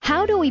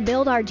How do we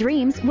build our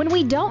dreams when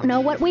we don't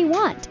know what we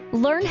want?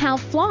 Learn how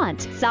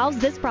Flaunt solves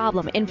this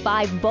problem in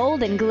 5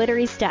 bold and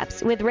glittery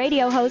steps with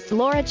radio host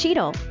Laura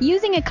Cheadle.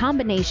 Using a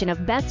combination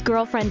of best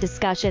girlfriend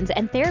discussions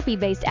and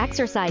therapy-based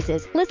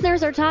exercises,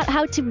 listeners are taught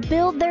how to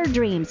build their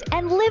dreams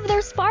and live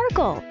their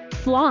sparkle.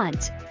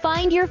 Flaunt.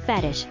 Find your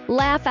fetish,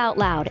 laugh out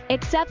loud,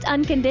 accept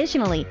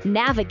unconditionally,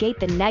 navigate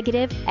the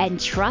negative, and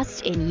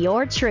trust in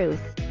your truth.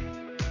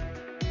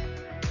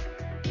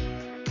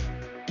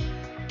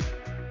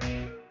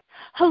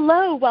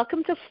 Hello,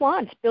 welcome to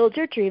Flaunt, Build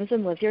Your Dreams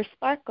and Live Your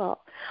Sparkle.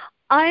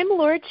 I'm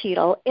Laura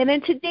Cheadle, and in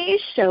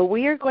today's show,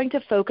 we are going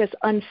to focus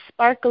on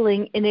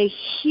sparkling in a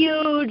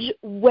huge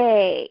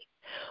way.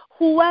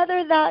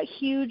 Whether that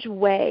huge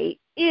way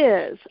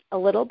is a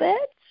little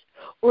bit,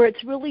 or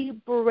it's really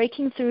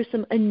breaking through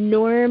some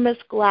enormous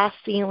glass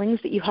ceilings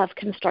that you have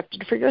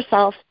constructed for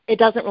yourself, it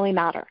doesn't really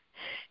matter.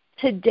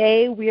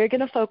 Today, we are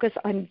going to focus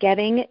on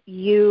getting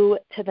you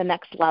to the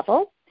next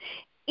level.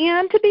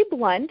 And to be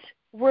blunt,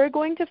 we're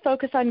going to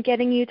focus on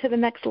getting you to the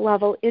next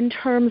level in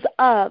terms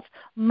of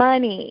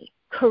money,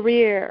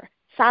 career,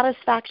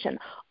 satisfaction,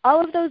 all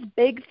of those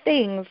big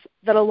things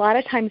that a lot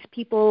of times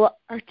people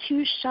are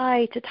too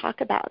shy to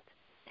talk about.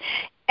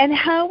 And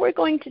how we're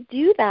going to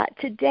do that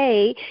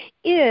today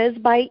is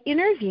by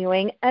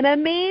interviewing an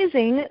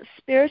amazing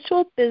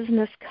spiritual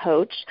business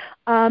coach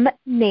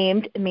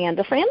named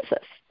Amanda Frances.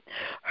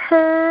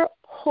 Her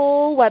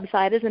whole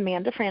website is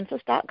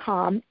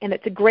amandafrances.com, and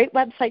it's a great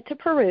website to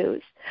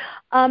peruse.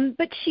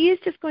 But she is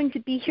just going to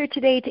be here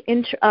today to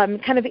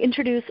kind of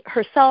introduce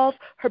herself,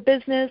 her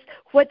business,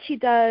 what she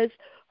does,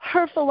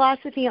 her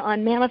philosophy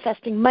on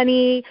manifesting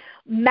money,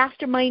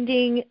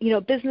 masterminding,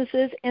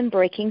 businesses, and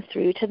breaking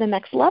through to the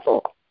next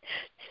level.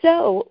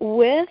 So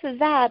with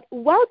that,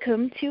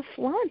 welcome to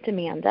Flaunt,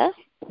 Amanda.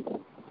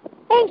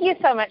 Thank you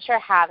so much for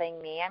having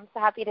me. I'm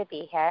so happy to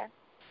be here.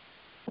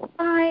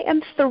 I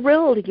am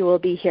thrilled you will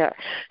be here.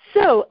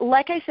 So,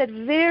 like I said,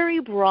 very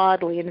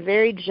broadly and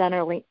very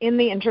generally in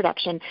the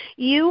introduction,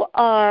 you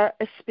are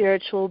a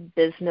spiritual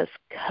business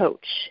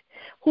coach.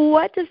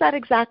 What does that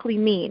exactly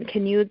mean?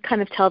 Can you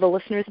kind of tell the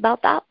listeners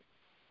about that?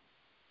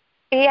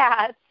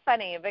 Yeah, it's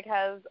funny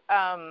because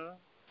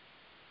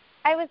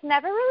I was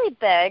never really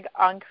big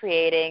on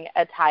creating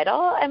a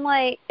title. I'm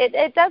like,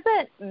 it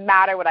doesn't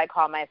matter what I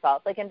call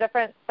myself. Like in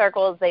different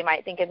circles, they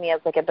might think of me as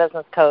like a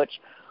business coach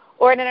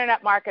or an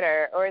internet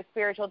marketer or a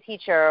spiritual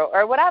teacher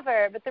or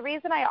whatever. But the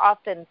reason I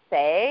often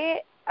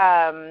say,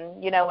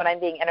 when I'm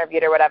being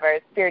interviewed or whatever,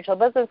 spiritual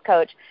business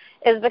coach,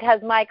 is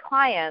because my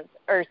clients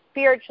are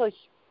spiritual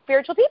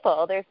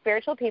people. They're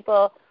spiritual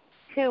people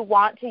who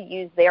want to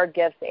use their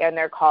gifts and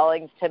their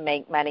callings to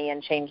make money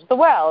and change the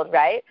world,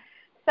 right?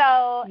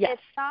 So yes.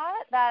 It's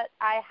not that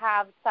I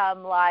have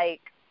I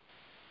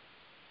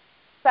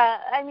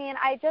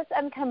just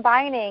am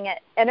combining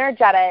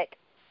energetic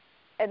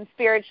and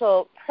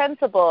spiritual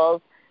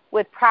principles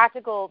with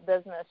practical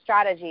business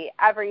strategy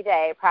every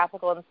day,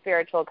 practical and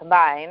spiritual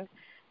combined,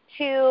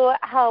 to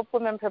help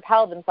women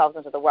propel themselves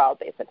into the world,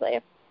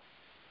 basically.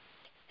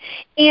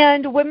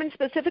 And women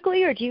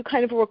specifically, or do you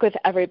kind of work with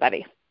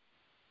everybody?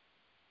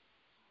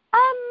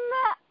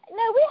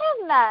 No, we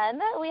have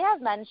men. We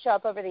have men show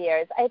up over the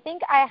years. I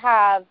think I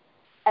have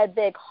a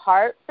big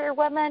heart for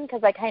women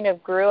because I kind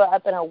of grew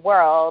up in a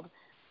world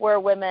where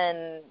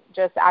women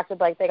just acted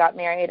like they got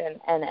married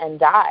and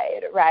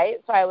died, right?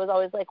 So I was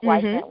always like,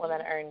 why can't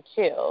women earn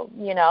too,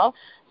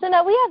 So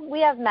no,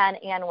 we have men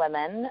and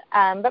women,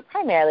 but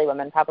primarily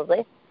women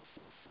probably.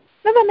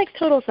 No, that makes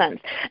total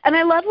sense. And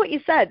I love what you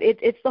said.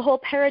 It's the whole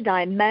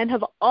paradigm. Men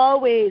have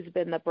always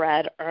been the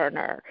bread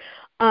earner.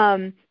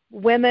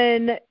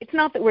 Women, it's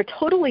not that we're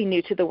totally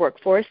new to the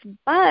workforce,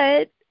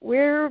 but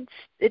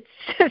it's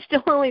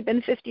still only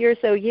been 50 or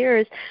so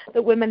years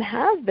that women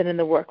have been in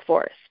the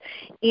workforce.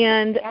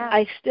 And yeah.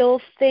 I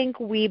still think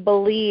we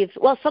believe,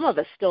 well, some of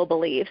us still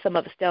believe, some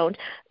of us don't,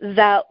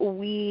 that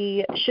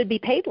we should be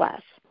paid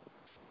less.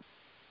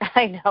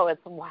 I know,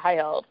 it's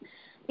wild.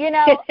 It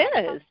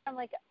is.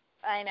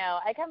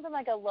 I come from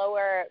a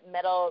lower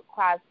middle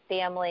class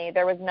family.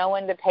 There was no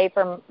one to pay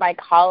for my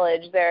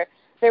college. There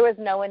was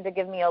no one to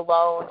give me a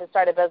loan to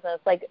start a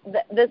business.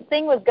 This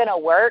thing was going to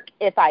work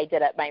if I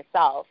did it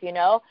myself, So it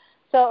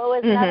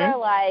was never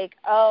like,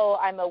 oh,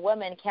 I'm a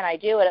woman, can I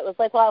do it? It was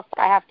like, well,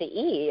 I have to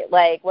eat.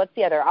 What's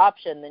the other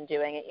option than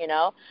doing it,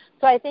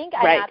 So I think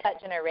I'm at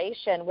that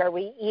generation where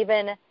we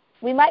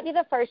might be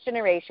the first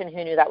generation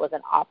who knew that was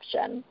an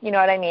option. You know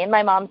what I mean?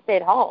 My mom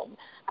stayed home.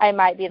 I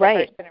might be the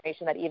first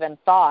generation that even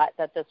thought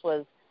that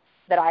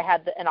that I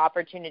had an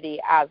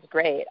opportunity as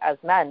great as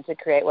men to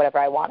create whatever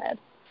I wanted.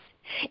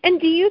 And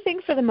do you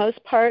think for the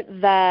most part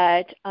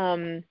that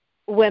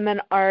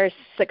women are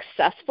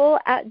successful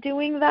at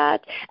doing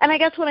that? And I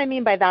guess what I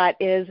mean by that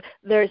is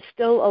there's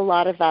still a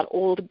lot of that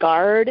old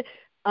guard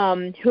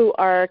who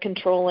are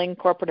controlling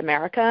corporate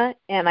America.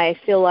 And I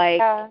feel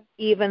like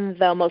even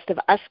though most of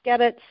us get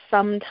it,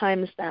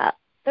 sometimes that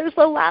there's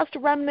the last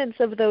remnants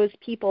of those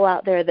people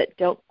out there that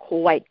don't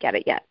quite get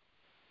it yet.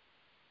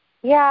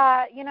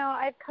 Yeah,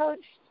 I've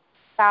coached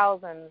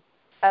thousands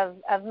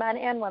of men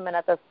and women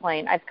at this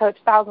point. I've coached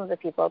thousands of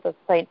people at this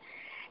point.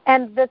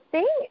 And the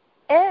thing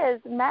is,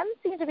 men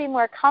seem to be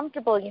more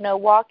comfortable,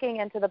 walking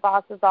into the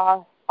boss's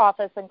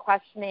office and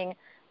questioning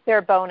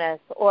their bonus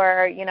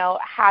or,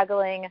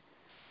 haggling,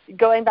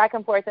 going back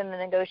and forth in the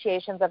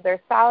negotiations of their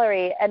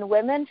salary. And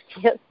women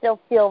still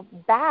feel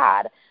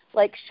bad,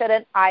 like,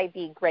 shouldn't I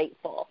be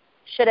grateful?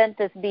 Shouldn't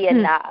this be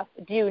enough?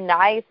 Do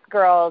nice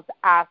girls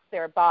ask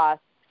their boss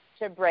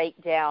to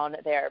break down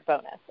their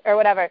bonus or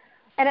whatever?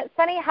 And it's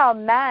funny how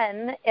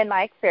men, in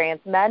my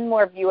experience, men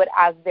more view it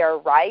as their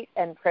right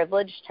and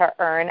privilege to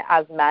earn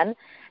as men,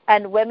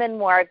 and women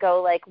more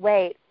go like,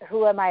 wait,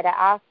 who am I to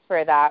ask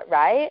for that,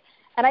 right?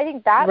 And I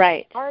think that's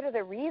part of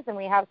the reason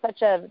we have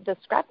such a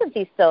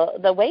discrepancy still.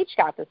 The wage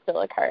gap is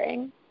still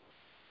occurring.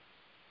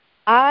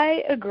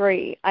 I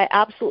agree. I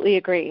absolutely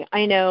agree.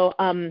 I know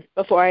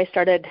before I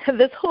started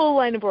this whole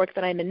line of work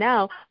that I'm in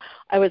now,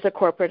 I was a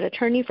corporate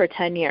attorney for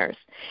 10 years.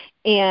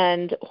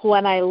 And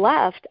when I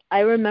left,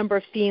 I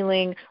remember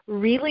feeling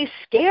really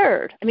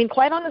scared. I mean,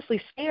 quite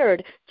honestly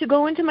scared to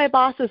go into my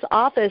boss's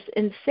office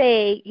and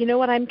say, you know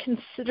what, I'm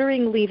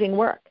considering leaving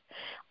work.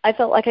 I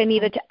felt like I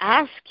needed to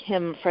ask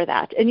him for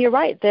that. And you're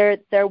right.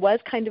 There was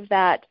kind of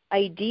that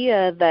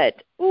idea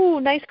that, ooh,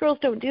 nice girls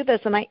don't do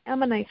this, and I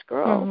am a nice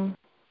girl.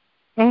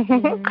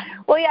 Mm-hmm.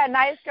 Well, yeah,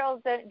 nice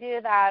girls don't do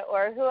that,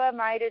 or who am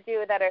I to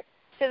do that, or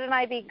shouldn't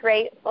I be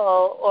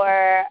grateful,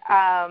 or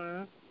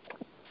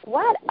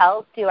what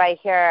else do I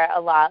hear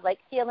a lot? Like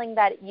feeling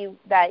that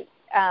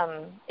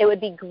it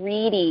would be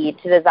greedy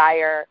to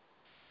desire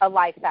a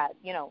life that,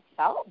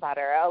 felt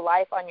better, a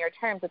life on your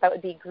terms, that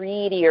would be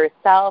greedy or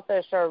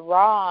selfish or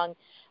wrong.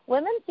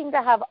 Women seem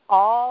to have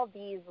all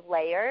these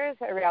layers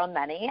around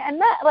money,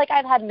 and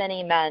I've had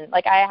many men,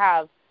 like I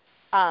have.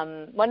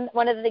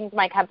 One of the things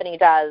my company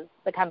does,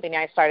 the company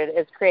I started,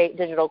 is create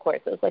digital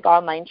courses, like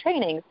online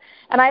trainings.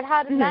 And I've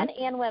had men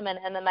and women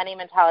in the Money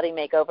Mentality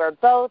Makeover.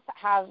 Both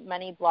have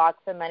many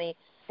blocks and many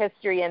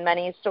history and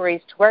many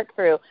stories to work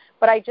through.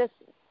 But I just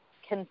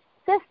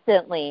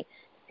consistently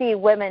see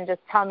women just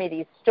tell me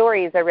these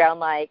stories around,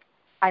 like,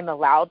 I'm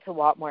allowed to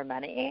want more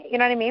money. You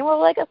know what I mean? Well,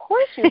 like, of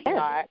course you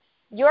are.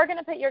 You're going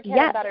to put your kid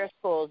in better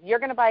schools. You're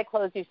going to buy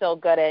clothes you feel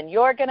good in.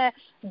 You're going to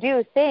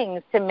do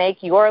things to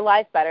make your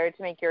life better,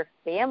 to make your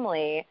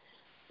family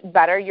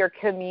better, your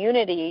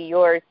community,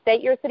 your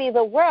state, your city,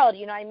 the world.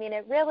 I mean,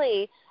 it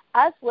really,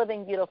 us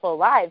living beautiful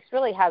lives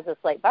really has this,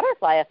 like,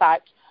 butterfly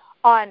effect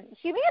on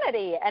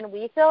humanity, and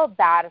we feel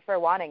bad for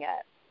wanting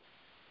it.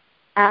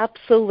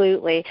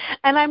 Absolutely.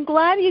 And I'm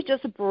glad you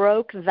just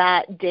broke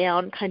that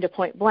down kind of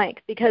point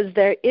blank, because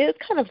there is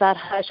kind of that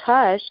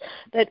hush-hush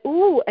that,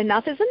 ooh,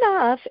 enough is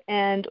enough,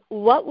 and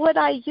what would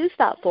I use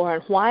that for,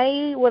 and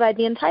why would I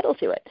be entitled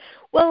to it?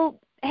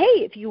 Well, hey,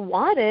 if you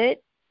want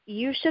it,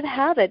 you should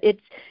have it.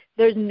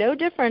 There's no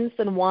difference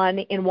in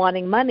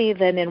wanting money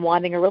than in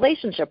wanting a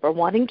relationship or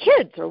wanting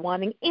kids or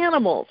wanting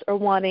animals or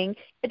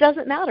it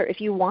doesn't matter. If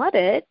you want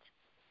it,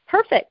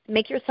 perfect.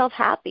 Make yourself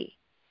happy.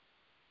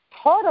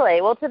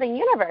 Totally. Well, to the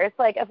universe,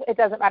 like, it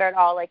doesn't matter at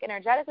all. Like,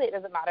 energetically, it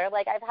doesn't matter.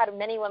 Like, I've had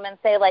many women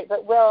say, like,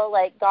 but will,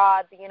 like,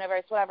 God, the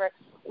universe, whatever,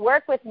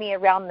 work with me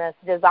around this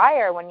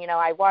desire when,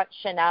 I want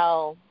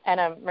Chanel and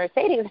a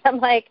Mercedes? I'm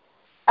like,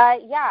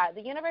 yeah,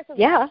 the universe is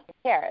going to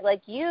care.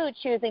 Like, you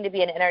choosing to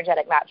be an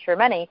energetic match for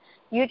money,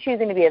 you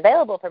choosing to be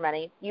available for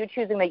money, you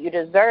choosing that you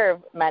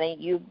deserve money,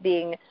 you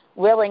being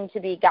willing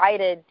to be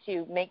guided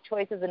to make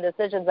choices and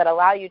decisions that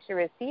allow you to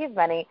receive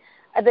money.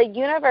 The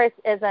universe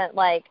isn't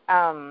like,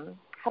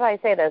 how do I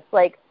say this,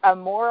 like a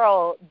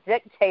moral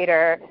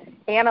dictator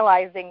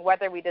analyzing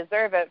whether we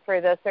deserve it for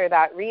this or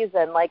that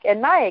reason. Like,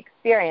 in my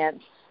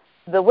experience,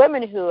 the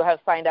women who have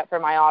signed up for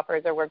my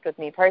offers or worked with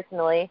me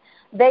personally,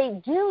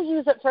 they do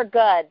use it for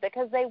good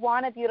because they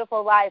want a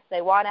beautiful life.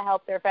 They want to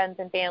help their friends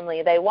and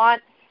family. They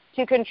want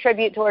to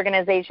contribute to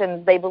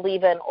organizations they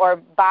believe in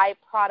or buy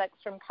products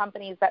from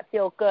companies that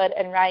feel good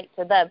and right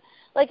to them.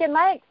 Like, in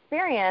my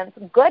experience,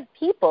 good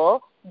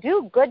people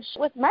do good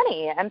with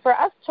money. And for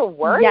us to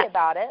worry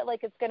about it,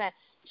 like it's going to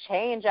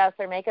change us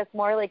or make us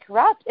morally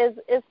corrupt, is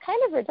kind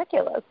of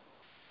ridiculous.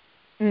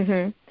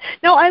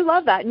 No, I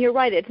love that, and you're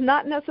right. It's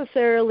not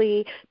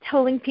necessarily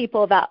telling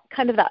people that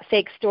kind of that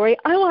fake story.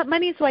 I want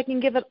money so I can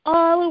give it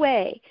all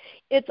away.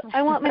 It's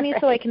I want money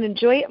so I can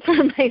enjoy it for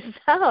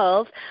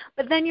myself.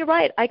 But then you're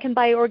right. I can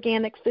buy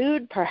organic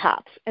food,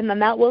 perhaps, and then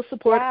that will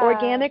support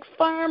organic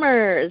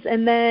farmers,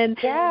 and then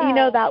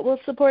that will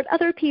support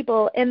other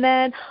people, and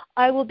then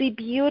I will be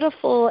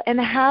beautiful and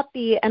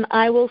happy, and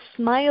I will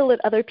smile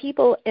at other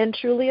people, and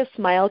truly a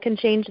smile can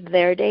change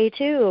their day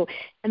too.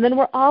 And then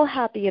we're all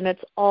happy, and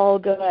it's all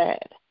good.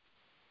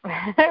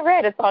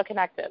 Right, it's all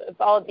connected. It's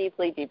all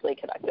deeply, deeply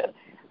connected.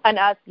 And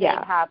us being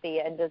happy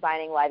and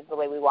designing lives the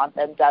way we want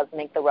them does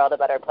make the world a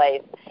better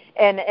place.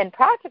 And in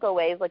practical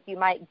ways, like you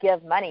might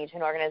give money to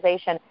an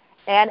organization,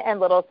 and in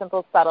little,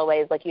 simple, subtle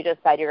ways, like you just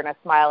said, you're going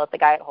to smile at the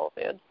guy at Whole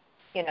Foods,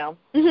 Yeah,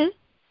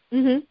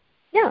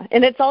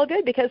 and it's all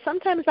good because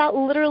sometimes that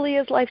literally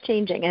is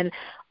life-changing. And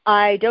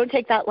I don't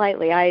take that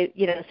lightly.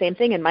 Same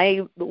thing in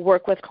my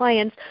work with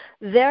clients.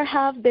 There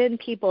have been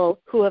people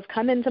who have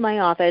come into my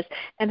office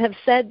and have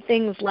said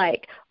things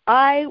like,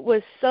 I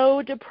was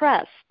so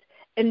depressed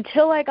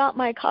until I got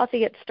my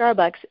coffee at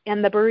Starbucks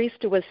and the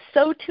barista was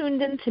so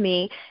tuned into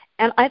me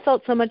and I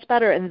felt so much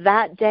better. And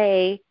that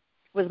day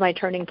was my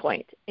turning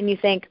point. And you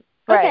think,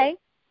 okay,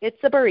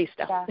 it's the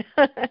barista.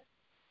 Yeah.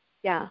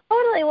 Yeah.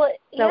 Totally. Well,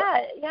 So,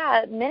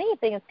 yeah. Many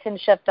things can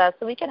shift us,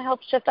 so we can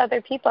help shift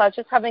other people. I was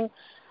just having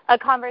a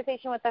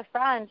conversation with a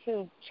friend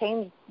who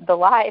changed the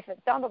life, it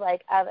sounded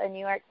like, of a New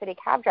York City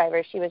cab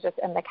driver. She was just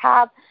in the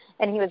cab,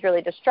 and he was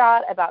really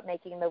distraught about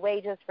making the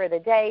wages for the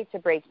day to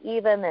break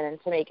even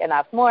and to make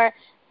enough more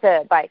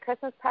to buy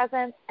Christmas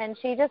presents. And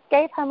she just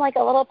gave him like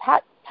a little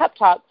pep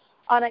talk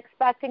on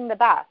expecting the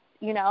best,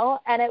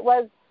 And it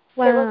was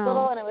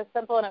little, and it was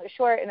simple, and it was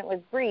short, and it was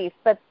brief,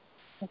 but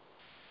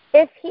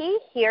if he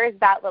hears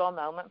that little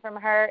moment from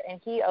her and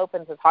he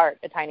opens his heart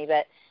a tiny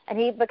bit and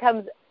he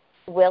becomes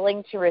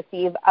willing to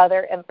receive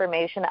other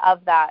information of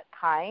that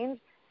kind,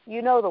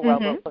 the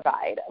world will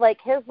provide. Like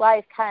his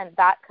life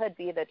that could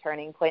be the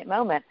turning point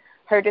moment.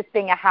 Her just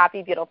being a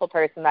happy, beautiful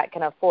person that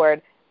can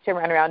afford to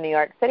run around New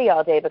York City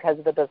all day because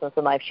of the business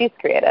and life she's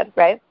created,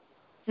 right?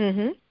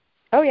 Mhm.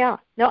 Oh, yeah.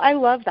 No, I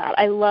love that.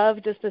 I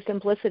love just the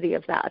simplicity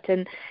of that.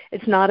 And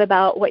it's not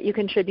about what you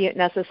contribute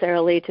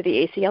necessarily to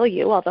the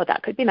ACLU, although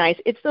that could be nice.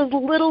 It's those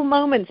little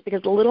moments,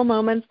 because the little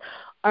moments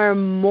are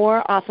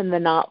more often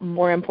than not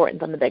more important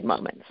than the big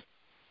moments.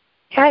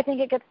 I think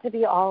it gets to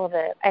be all of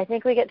it. I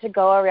think we get to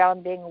go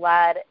around being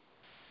led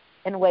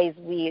in ways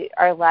we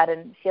are led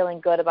and feeling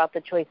good about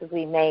the choices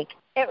we make.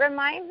 It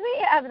reminds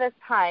me of this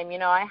time,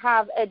 I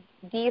have a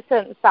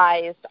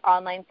decent-sized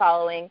online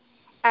following,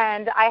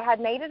 and I had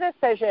made a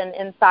decision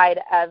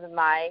inside of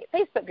my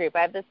Facebook group.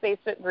 I have this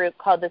Facebook group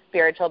called the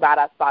Spiritual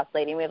Badass Boss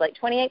Lady. We have like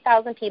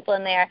 28,000 people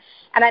in there.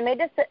 And I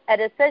made a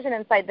decision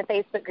inside the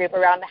Facebook group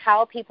around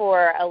how people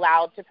were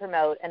allowed to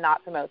promote and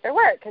not promote their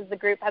work, because the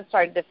group had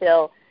started to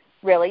feel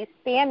really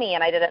spammy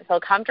and I didn't feel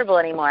comfortable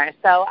anymore.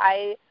 So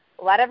I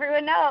let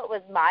everyone know it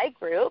was my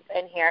group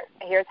and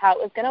here's how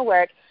it was going to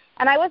work.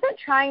 And I wasn't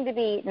trying to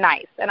be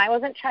nice, and I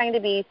wasn't trying to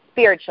be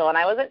spiritual, and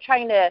I wasn't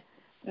trying to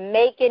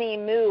make any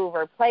move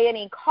or play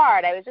any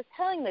card. I was just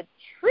telling the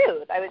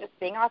truth. I was just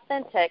being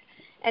authentic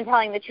and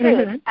telling the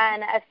truth. Mm-hmm.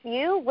 And a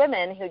few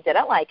women who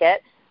didn't like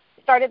it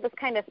started this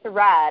kind of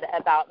thread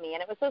about me,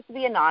 and it was supposed to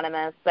be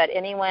anonymous, but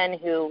anyone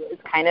who is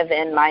kind of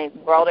in my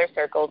world or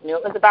circles knew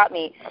it was about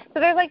me. So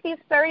there's like these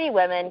 30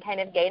 women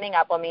kind of gaining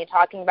up on me,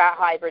 talking about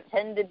how I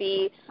pretend to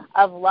be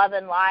of love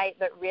and light,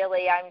 but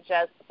really I'm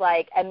just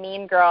like a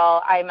mean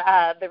girl. I'm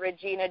the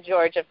Regina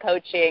George of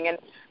coaching, and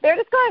they're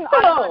just going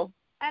on.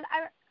 And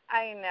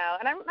I know.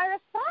 And my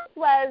response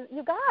was,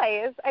 you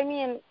guys, I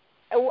mean,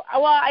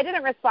 well, I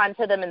didn't respond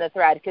to them in the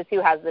thread because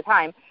who has the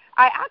time?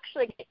 I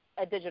actually gave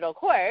a digital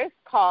course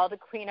called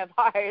Queen of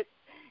Hearts.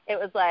 It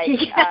was like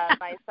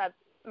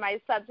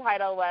my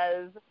subtitle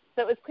was,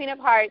 so it was Queen of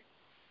Hearts,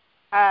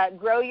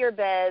 Grow Your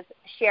Biz,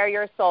 Share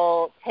Your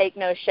Soul, Take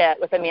No Shit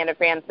with Amanda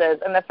Francis.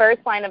 And the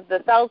first line of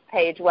the sales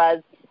page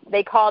was,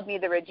 they called me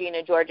the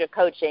Regina George of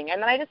coaching.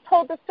 And then I just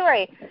told the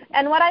story.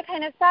 And what I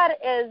kind of said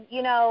is,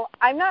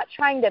 I'm not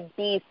trying to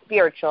be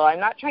spiritual. I'm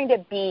not trying to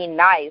be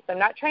nice. I'm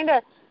not trying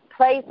to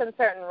play some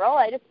certain role.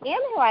 I just am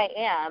who I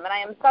am. And I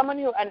am someone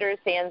who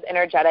understands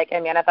energetic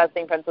and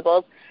manifesting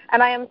principles.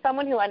 And I am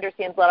someone who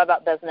understands a lot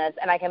about business.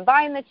 And I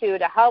combine the two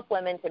to help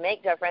women to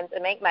make difference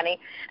and make money.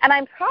 And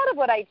I'm proud of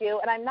what I do.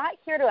 And I'm not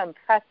here to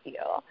impress you.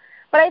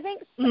 But I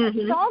think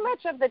so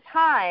much of the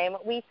time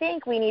we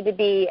think we need to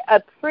be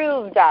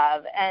approved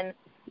of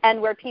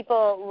and where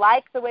people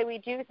like the way we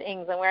do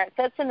things and where it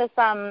fits into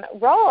some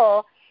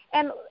role.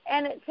 And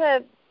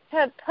to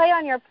play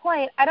on your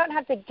point, I don't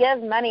have to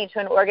give money to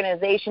an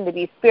organization to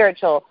be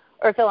spiritual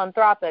or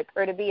philanthropic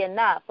or to be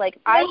enough. Like,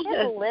 I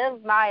can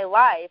live my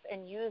life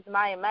and use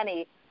my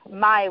money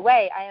my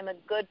way. I am a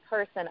good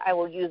person. I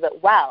will use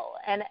it well.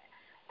 And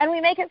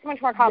we make it so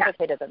much more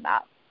complicated than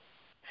that.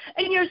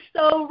 And you're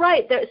so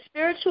right.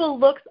 Spiritual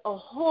looks a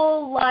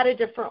whole lot of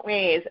different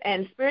ways,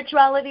 and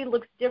spirituality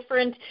looks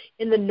different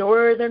in the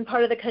northern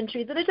part of the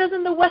country than it does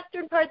in the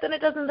western part, than it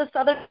does in the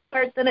southern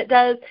part, than it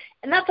does,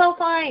 and that's all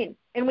fine.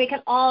 And we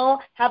can all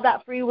have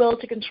that free will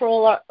to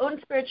control our own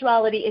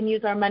spirituality and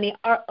use our money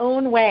our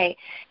own way.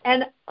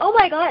 And, oh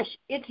my gosh,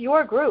 it's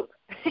your group.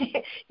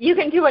 You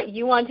can do what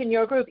you want in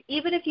your group,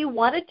 even if you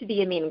wanted to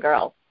be a mean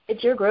girl.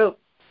 It's your group.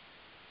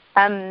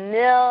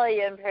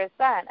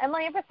 1,000,000%.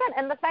 1,000,000%.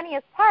 And the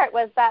funniest part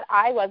was that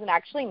I wasn't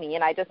actually me,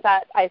 and I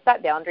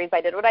set boundaries. I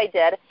did what I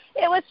did.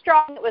 It was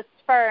strong. It was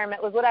firm.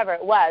 It was whatever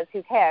it was.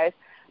 Who cares?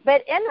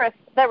 But in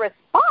the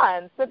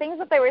response, the things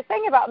that they were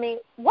saying about me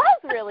was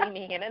really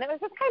mean. And it was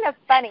just kind of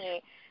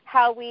funny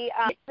how we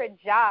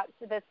project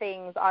the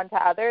things onto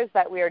others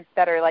that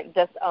are like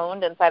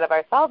disowned inside of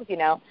ourselves,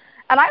 And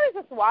I was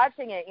just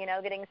watching it,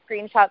 getting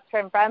screenshots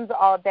from friends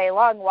all day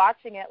long,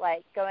 watching it,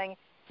 like going,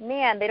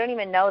 man, they don't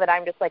even know that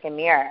I'm just like a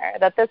mirror,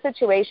 that the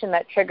situation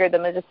that triggered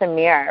them is just a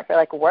mirror for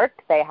like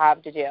work they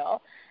have to do.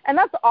 And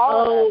that's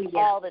all of us, yeah.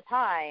 all the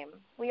time.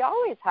 We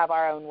always have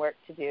our own work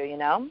to do, you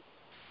know?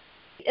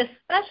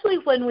 Especially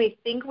when we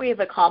think we've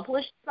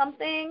accomplished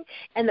something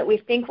and that we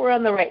think we're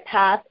on the right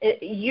path,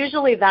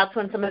 usually that's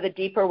when some of the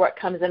deeper work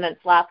comes in and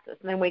slaps us.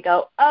 And then we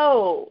go,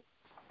 oh,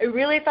 I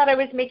really thought I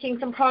was making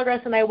some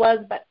progress, and I was,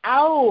 but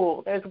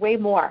ow, there's way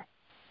more.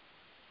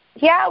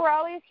 Yeah, we're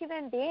always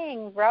human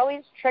beings. We're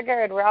always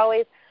triggered. We're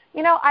always,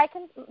 you know,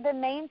 the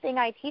main thing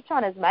I teach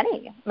on is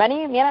money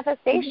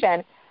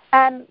manifestation.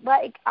 And,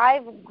 like,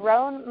 I've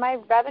grown my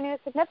revenue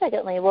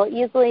significantly. We'll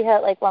easily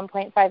hit, like,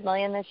 $1.5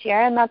 million this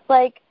year, and that's,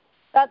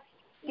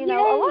 you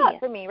know, Yay. a lot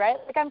for me, right?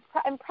 Like,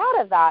 I'm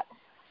proud of that.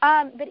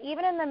 But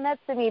even in the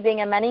midst of me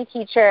being a money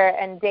teacher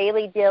and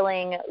daily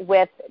dealing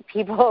with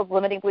people's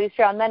limiting beliefs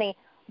around money,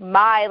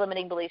 my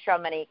limiting beliefs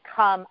around money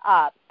come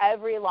up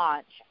every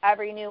launch,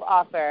 every new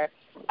offer,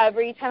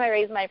 every time I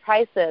raise my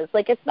prices.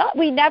 Like, it's not,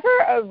 we never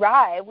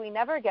arrive. We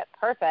never get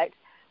perfect.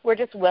 We're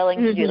just willing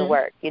to do the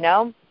work, you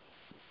know?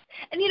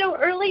 And, you know,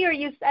 earlier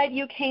you said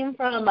you came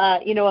from,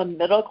 a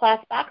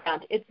middle-class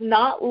background. It's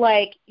not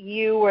like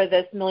you were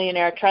this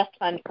millionaire trust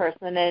fund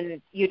person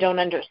and you don't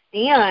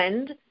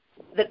understand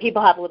that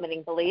people have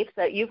limiting beliefs,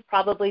 that you've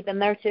probably been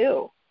there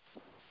too.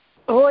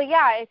 Well, yeah,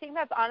 I think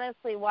that's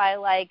honestly why,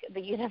 like,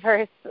 the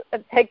universe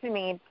picked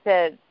me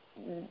to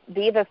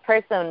be this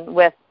person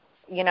with,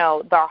 you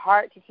know, the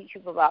heart to teach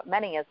people about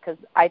money, is because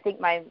I think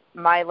my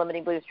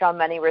limiting beliefs around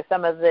money were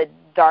some of the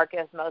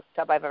darkest, most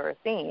stuff I've ever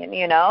seen,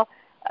 you know?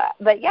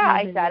 But, yeah,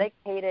 I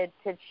dedicated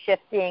to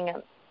shifting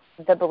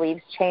the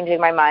beliefs,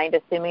 changing my mind,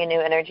 assuming a new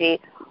energy,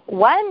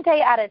 one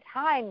day at a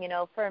time, you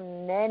know, for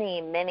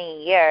many,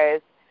 many years.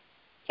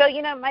 So,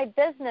 you know, my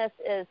business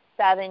is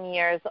 7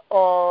 years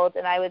old,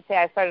 and I would say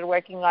I started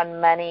working on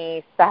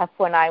money stuff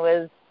when I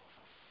read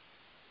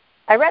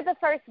the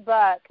first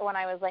book when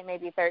I was, like,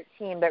 maybe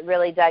 13, but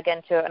really dug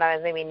into it when I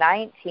was maybe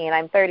 19.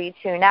 I'm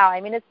 32 now.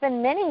 I mean, it's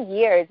been many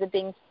years of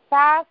being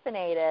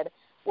fascinated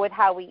with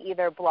how we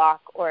either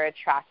block or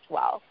attract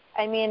wealth.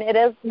 I mean, it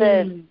is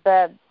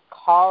the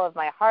call of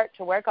my heart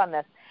to work on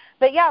this.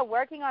 But, yeah,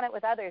 working on it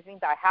with others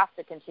means I have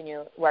to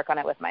continue to work on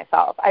it with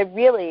myself. I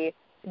really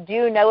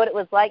do know what it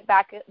was like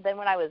back then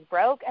when I was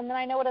broke, and then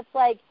I know what it's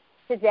like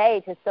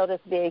today to still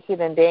just be a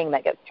human being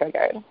that gets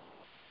triggered.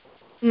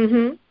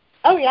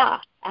 Oh, yeah,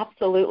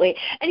 absolutely.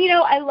 And, you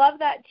know, I love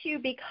that, too,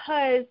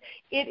 because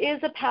it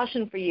is a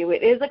passion for you.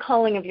 It is a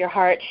calling of your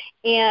heart,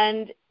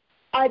 and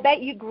I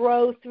bet you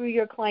grow through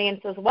your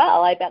clients as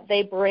well. I bet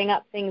they bring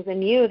up things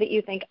in you that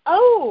you think,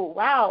 oh,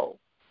 wow,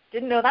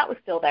 didn't know that was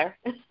still there.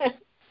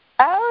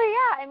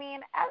 Oh, yeah. I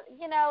mean,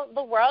 you know,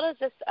 the world is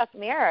just a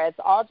mirror. It's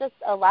all just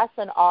a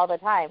lesson all the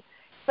time.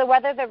 So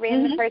whether the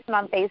random person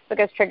on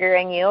Facebook is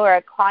triggering you or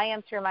a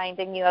client's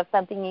reminding you of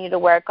something you need to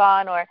work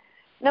on, or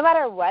no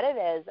matter what it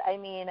is, I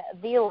mean,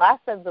 the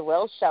lessons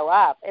will show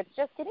up. It's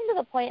just getting to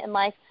the point in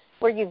life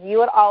where you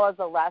view it all as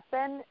a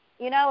lesson,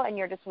 you know, and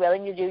you're just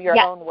willing to do your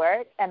own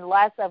work, and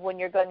less of when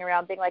you're going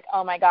around being like,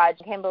 oh, my God,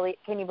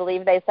 can you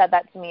believe they said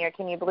that to me, or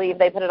can you believe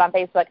they put it on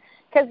Facebook?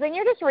 Because then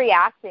you're just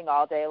reacting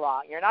all day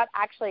long. You're not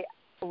actually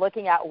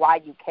looking at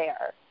why you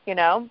care, you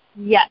know?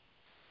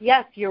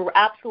 Yes, you're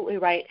absolutely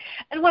right.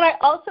 And what I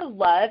also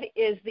love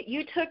is that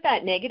you took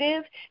that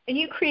negative and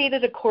you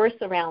created a course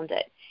around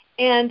it.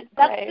 And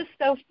that's just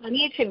so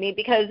funny to me,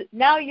 because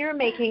now you're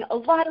making a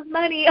lot of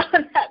money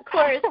on that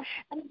course,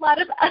 and a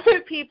lot of other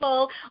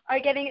people are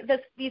getting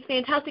these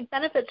fantastic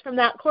benefits from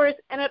that course,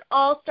 and it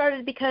all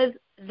started because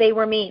they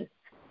were mean.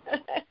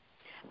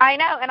 I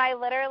know, and I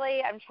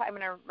literally, I'm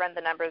going to run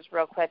the numbers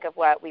real quick of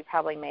what we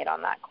probably made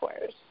on that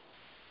course.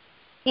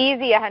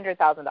 Easy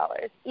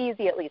 $100,000.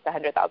 Easy at least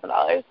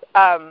 $100,000.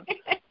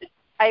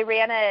 I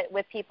ran it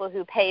with people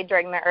who paid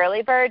during the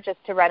early bird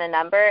just to run a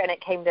number, and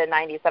it came to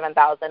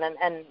 $97,000,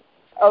 and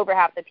over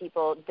half the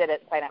people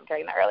didn't sign up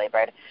during the early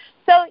bird.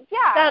 So,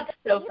 yeah. That's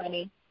so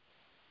funny.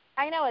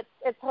 I know,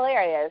 it's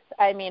hilarious.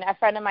 I mean, a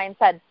friend of mine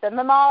said, send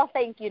them all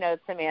thank you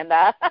notes,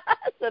 Amanda.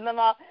 Send them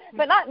all.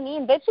 But not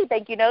mean, bitchy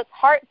thank you notes,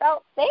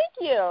 heartfelt thank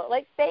you.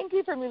 Like, thank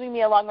you for moving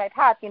me along my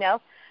path, you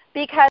know.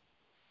 Because,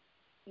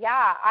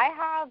 yeah, I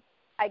have,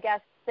 I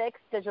guess, 6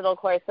 digital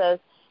courses,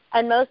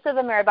 and most of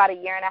them are about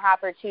 1.5 years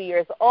or 2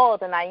 years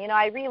old. And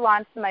I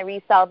relaunch them, I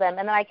resell them,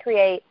 and then I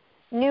create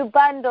new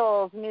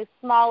bundles, new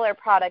smaller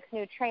products,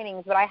 new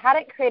trainings. But I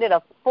hadn't created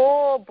a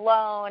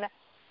full-blown,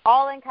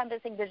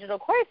 all-encompassing digital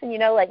course in,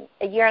 like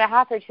 1.5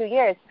 years or 2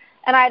 years.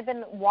 And I had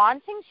been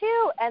wanting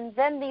to, and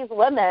then these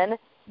women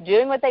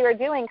doing what they were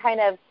doing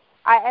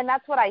and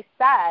that's what I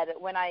said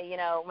when I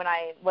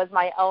was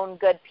my own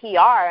good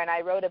PR, and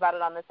I wrote about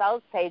it on the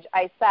sales page.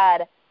 I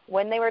said,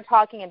 when they were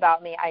talking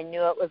about me, I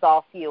knew it was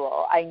all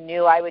fuel. I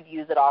knew I would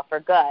use it all for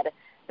good,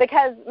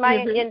 because my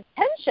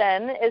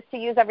intention is to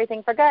use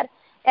everything for good,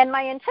 and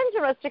my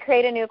intention was to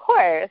create a new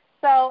course.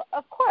 So,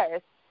 of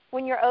course,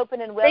 when you're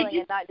open and willing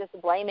and not just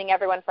blaming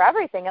everyone for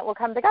everything, it will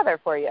come together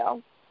for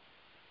you.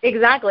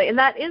 Exactly, and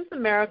that is the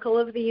miracle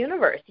of the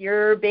universe.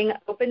 You're being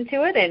open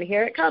to it, and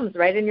here it comes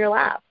right in your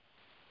lap.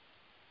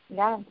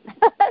 Yeah,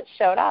 it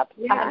showed up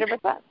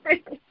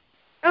 100%.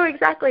 Oh,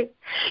 exactly.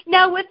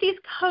 Now, with these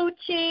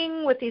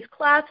coaching, with these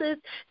classes,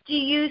 do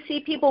you see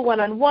people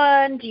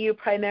one-on-one? Do you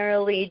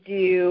primarily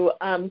do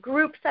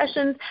group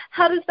sessions?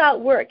 How does that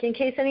work? In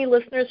case any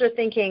listeners are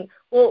thinking,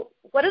 well,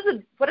 what does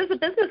a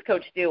business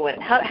coach do,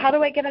 and how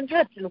do I get in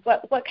touch, and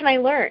what can I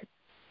learn?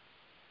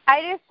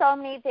 I do so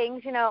many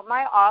things. You know,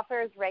 my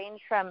offers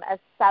range from a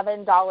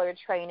 $7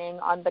 training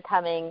on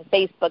becoming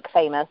Facebook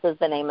famous is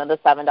the name of the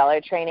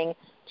 $7 training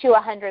to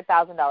a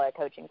 $100,000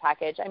 coaching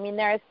package. I mean,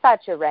 there is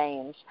such a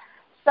range.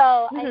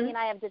 So, I mean,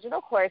 I have digital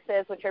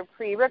courses, which are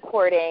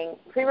pre-recorded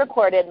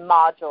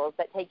modules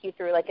that take you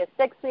through like a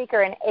 6-week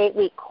or an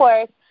 8-week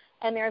course,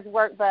 and there's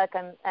workbook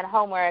and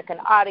homework and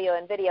audio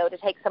and video to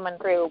take someone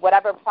through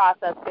whatever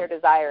process they're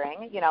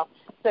desiring. You know,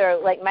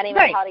 so like Money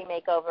Mentality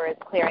Makeover is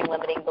clearing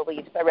limiting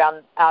beliefs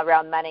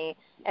around money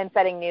and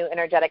setting new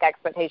energetic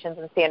expectations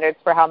and standards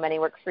for how money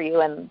works for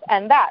you and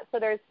that. So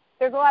there's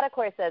a lot of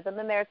courses, and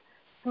then there's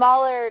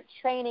smaller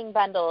training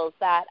bundles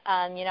that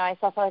you know, I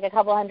sell for like a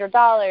couple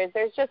 $100.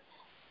 There's just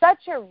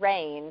such a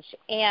range,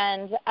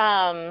 and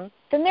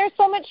then there's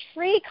so much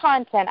free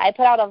content. I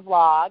put out a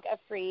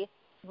free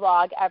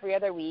vlog every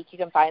other week. You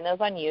can find those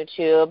on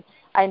YouTube.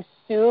 I'm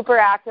super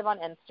active on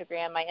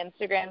Instagram. My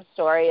Instagram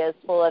story is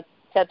full of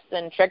tips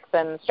and tricks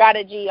and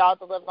strategy all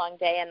the live long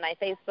day, and my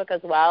Facebook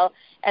as well.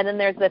 And then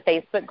there's the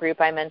Facebook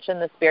group I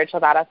mentioned, the Spiritual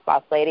Badass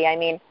Boss Lady. I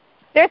mean,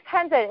 there's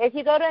tons of, if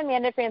you go to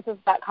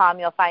AmandaFrancis.com,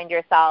 you'll find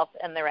yourself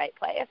in the right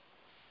place.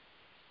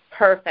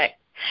 Perfect.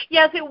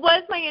 Yes, it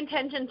was my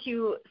intention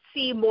to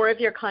see more of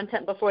your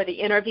content before the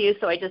interview,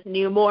 so I just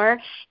knew more.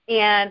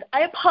 And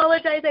I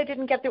apologize I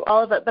didn't get through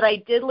all of it, but I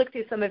did look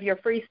through some of your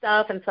free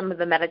stuff and some of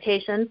the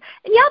meditations.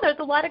 And, yeah, there's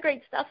a lot of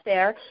great stuff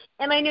there.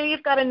 And I know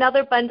you've got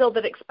another bundle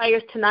that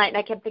expires tonight, and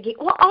I kept thinking,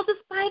 well, I'll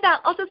just buy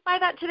that. I'll just buy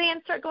that today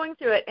and start going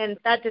through it. And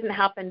that didn't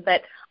happen,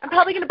 but I'm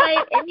probably going to buy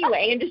it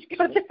anyway and just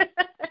go through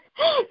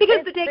it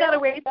because the day got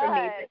away from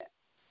me.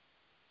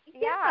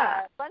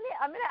 Yeah.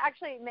 I'm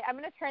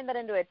going to turn that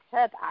into a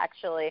tip,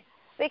 actually,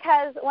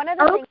 because one of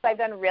the things I've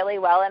done really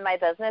well in my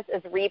business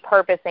is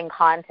repurposing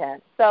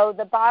content. So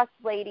the Boss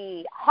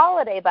Lady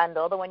Holiday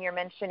Bundle, the one you're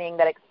mentioning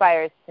that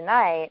expires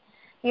tonight,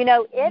 you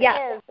know, it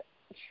is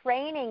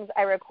trainings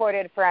I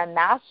recorded for a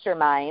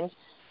mastermind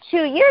 2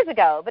 years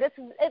ago, but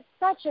it's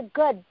such a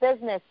good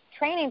business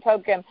training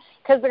program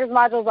because there's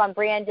modules on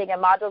branding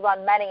and modules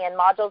on money and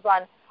modules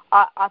on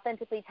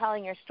authentically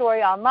telling your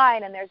story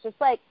online, and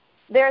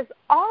there's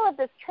all of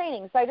this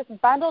training. So I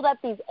just bundled up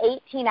these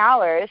 18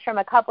 hours from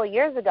a couple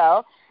years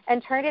ago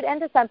and turned it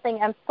into something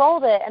and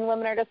sold it, and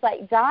women are just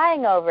like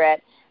dying over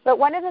it. But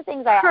one of the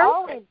things I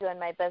always do in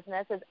my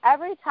business is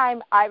every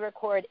time I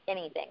record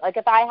anything, like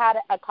if I had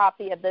a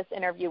copy of this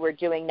interview we're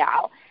doing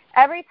now,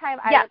 every time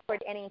I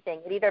record anything,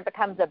 it either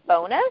becomes a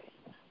bonus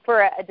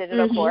for a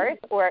digital course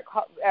or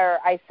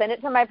I send it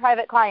to my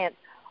private clients,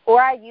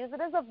 or I use it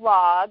as a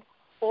vlog,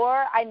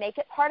 or I make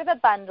it part of a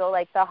bundle,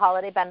 like the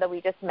holiday bundle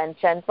we just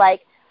mentioned.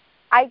 Like,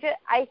 I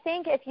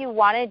think if you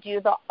want to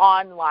do the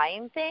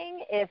online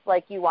thing, if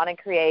you want to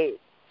create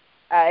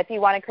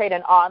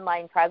an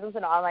online presence,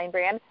 an online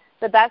brand,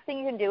 the best thing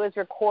you can do is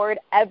record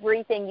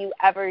everything you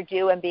ever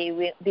do and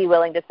be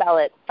willing to sell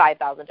it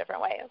 5,000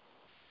 different ways.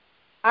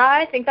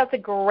 I think that's a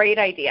great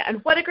idea. And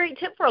what a great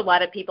tip for a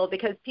lot of people,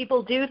 because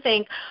people do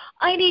think,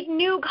 I need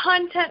new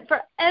content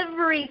for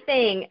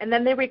everything. And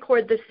then they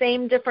record the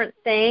same different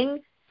thing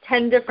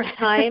 10 different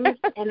times,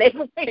 and they've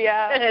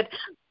wasted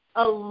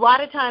a lot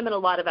of time and a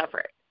lot of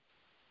effort.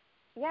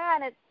 Yeah,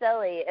 and it's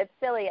silly. It's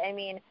silly. I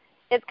mean,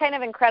 it's kind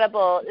of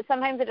incredible.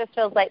 Sometimes it just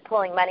feels like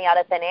pulling money out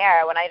of thin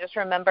air when I just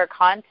remember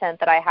content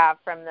that I have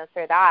from this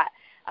or that.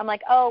 I'm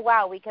like, oh,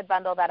 wow, we could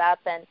bundle that up,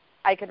 and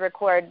I could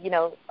record,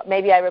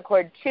 maybe I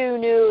record 2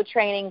 new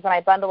trainings and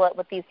I bundle it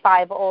with these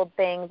 5 old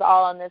things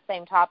all on the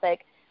same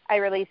topic. I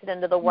release it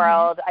into the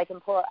world. I can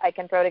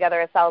throw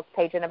together a sales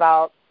page in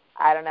about,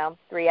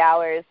 3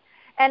 hours.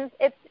 And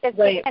it's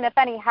just kind of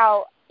funny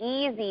how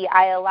easy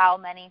I allow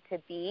money to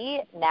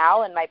be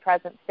now in my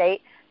present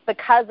state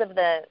because of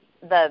the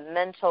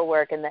mental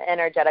work and the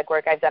energetic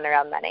work I've done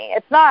around money.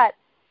 It's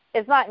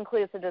not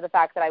inclusive to the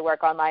fact that I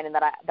work online and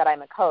that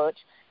I'm a coach.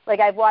 Like,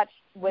 I've watched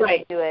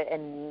women do it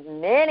in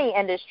many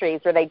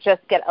industries where they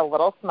just get a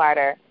little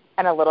smarter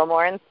and a little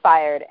more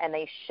inspired, and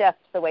they shift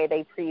the way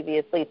they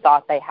previously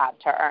thought they had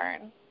to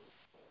earn.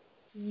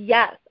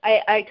 Yes,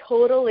 I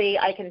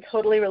can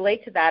totally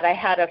relate to that. I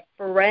had a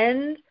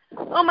friend,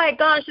 oh my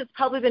gosh, it's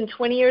probably been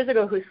 20 years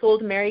ago, who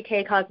sold Mary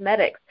Kay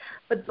Cosmetics.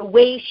 But the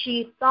way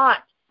she thought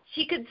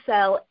she could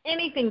sell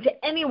anything to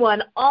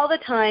anyone all the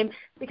time,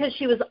 because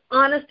she was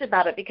honest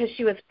about it, because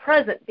she was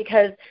present,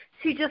 because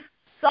she just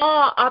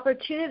saw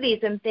opportunities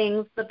and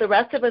things that the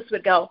rest of us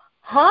would go,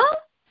 huh?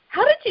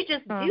 How did you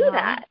just do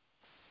that?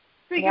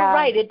 So you're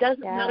right. It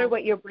doesn't matter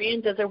what your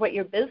brand is or what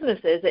your business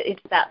is.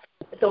 It's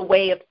the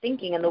way of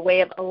thinking and the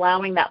way of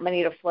allowing that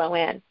money to flow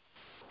in.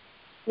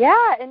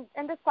 Yeah, and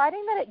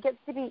deciding that it gets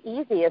to be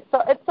easy.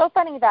 It's so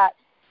funny that,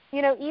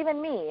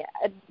 even me,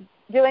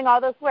 doing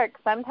all this work,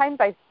 sometimes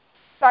I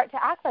start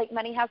to act like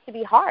money has to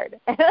be hard.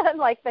 And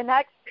like the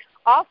next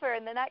offer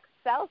and the next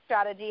sales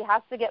strategy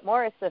has to get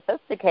more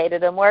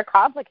sophisticated and more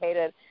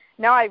complicated.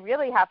 Now I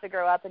really have to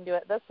grow up and do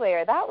it this way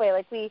or that way.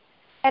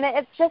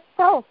 It's just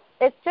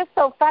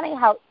so funny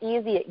how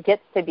easy it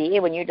gets to be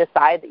when you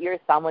decide that you're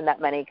someone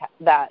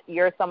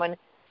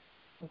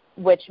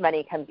which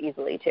money comes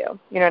easily to.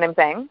 You know what I'm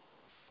saying?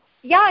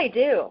 Yeah, I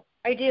do.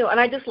 And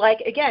I just like,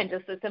 again,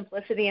 just the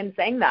simplicity in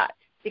saying that,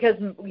 because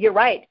you're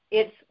right.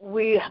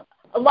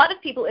 A lot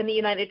of people in the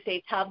United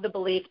States have the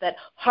belief that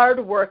hard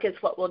work is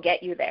what will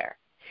get you there.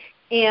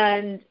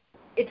 And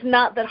it's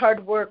not that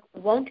hard work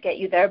won't get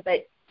you there,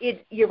 but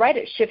you're right,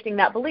 it's shifting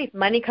that belief.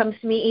 Money comes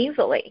to me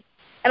easily.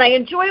 And I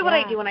enjoy what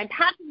I do, and I'm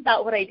passionate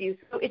about what I do.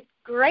 So it's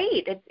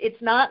great.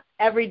 It's not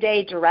every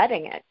day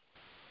dreading it.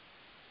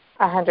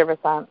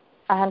 100%.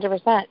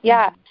 100%.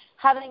 Yeah. Mm-hmm.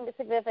 Having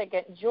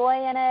significant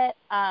joy in it.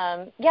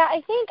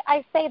 I think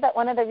I say that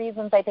one of the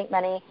reasons I think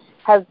money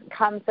has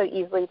come so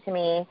easily to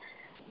me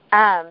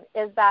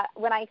is that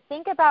when I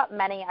think about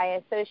money,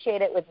 I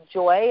associate it with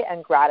joy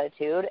and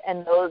gratitude,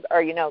 and those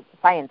are,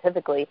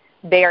 scientifically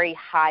very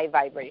high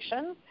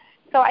vibrations.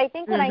 So I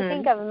think when I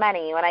think of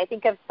money, when I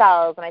think of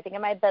sales, when I think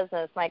of my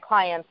business, my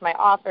clients, my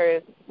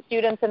offers,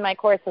 students in my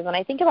courses, when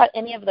I think about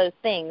any of those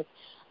things,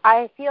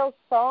 I feel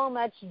so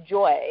much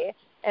joy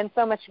and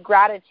so much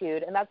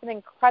gratitude, and that's an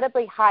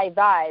incredibly high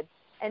vibe.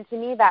 And to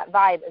me, that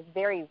vibe is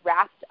very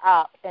wrapped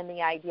up in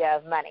the idea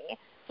of money.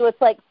 So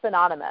it's like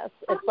synonymous.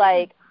 It's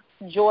like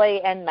joy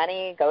and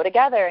money go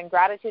together, and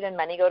gratitude and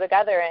money go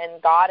together,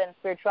 and God and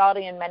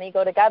spirituality and money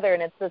go together,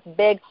 and it's this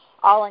big,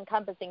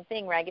 all-encompassing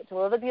thing where I get to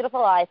live a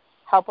beautiful life,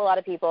 help a lot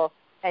of people,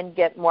 and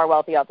get more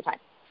wealthy all the time.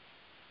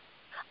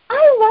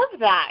 I love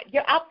that.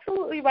 You're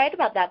absolutely right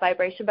about that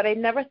vibration, but I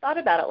never thought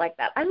about it like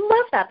that. I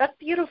love that. That's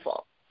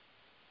beautiful.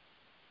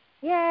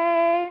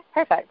 Yay.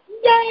 Perfect.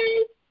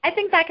 Yay. I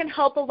think that can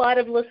help a lot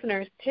of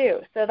listeners, too,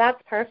 so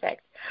that's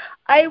perfect.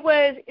 I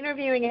was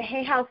interviewing a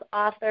Hay House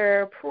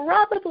author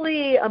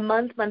probably a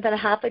month and a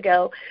half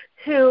ago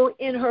who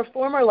in her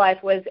former life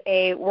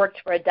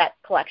worked for a debt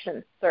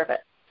collection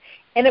service.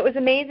 And it was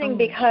amazing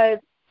because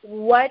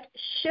what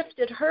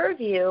shifted her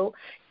view,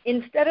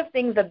 instead of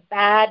being the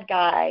bad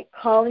guy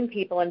calling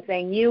people and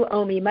saying, you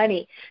owe me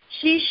money,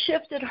 she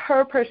shifted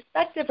her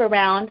perspective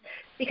around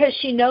because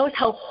she knows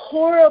how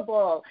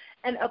horrible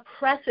and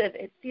oppressive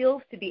it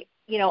feels to be,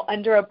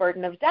 under a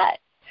burden of debt.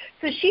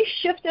 So she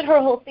shifted her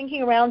whole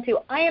thinking around to,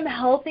 I am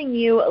helping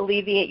you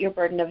alleviate your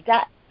burden of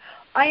debt.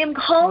 I am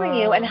calling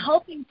you and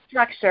helping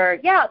structure,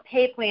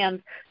 pay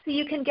plans so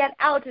you can get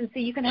out and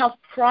so you can have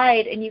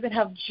pride and you can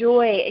have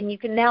joy and you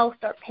can now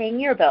start paying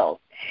your bills.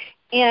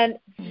 And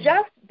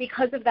just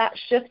because of that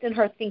shift in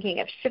her thinking,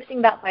 of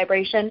shifting that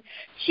vibration,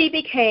 she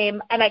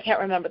became, and I can't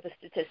remember the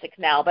statistics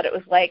now, but it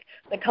was like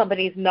the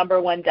company's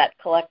 #1 debt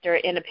collector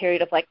in a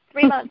period of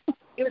 3 months.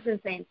 It was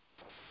insane.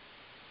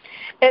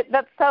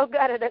 That's so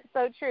good, and it's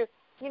so true.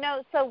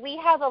 So we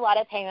have a lot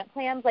of payment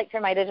plans, like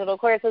for my digital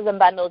courses and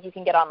bundles, you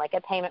can get on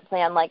a payment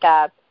plan, like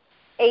a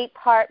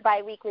 8-part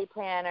biweekly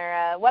plan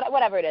or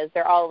whatever it is.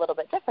 They're all a little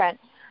bit different.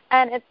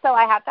 And it's so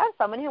I have to have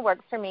someone who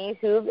works for me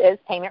who is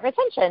payment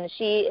retention.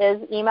 She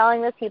is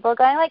emailing those people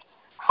going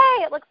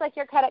hey, it looks like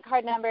your credit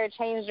card number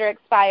changed or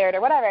expired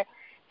or whatever.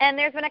 And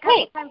there's been a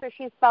couple of times where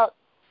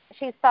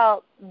she's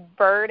felt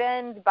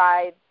burdened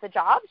by the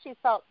job. She's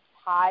felt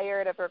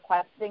tired of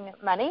requesting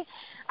money.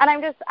 And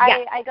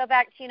I go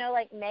back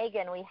to,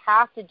 Megan, we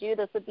have to do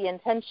this with the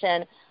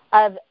intention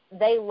of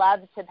they love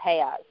to pay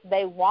us.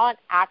 They want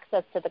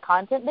access to the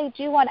content. They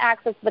do want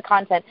access to the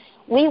content.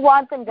 We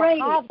want them to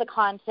have the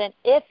content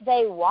if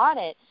they want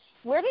it.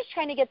 We're just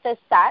trying to get this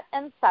set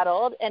and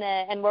settled,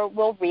 and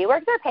we'll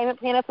rework their payment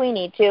plan if we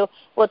need to.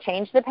 We'll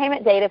change the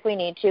payment date if we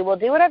need to. We'll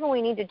do whatever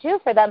we need to do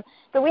for them.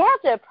 But we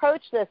have to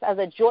approach this as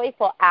a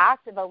joyful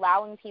act of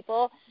allowing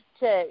people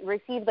to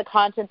receive the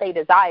content they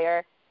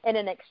desire in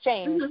an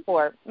exchange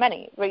for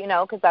money,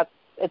 because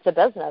it's a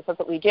business. That's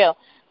what we do.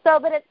 So,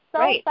 but it's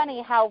so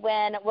funny how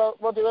when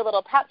we'll do a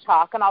little pep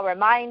talk, and I'll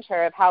remind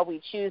her of how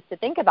we choose to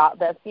think about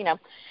this,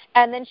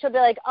 and then she'll be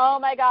like, oh,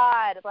 my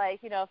God,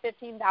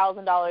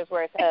 $15,000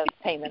 worth of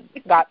payments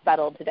got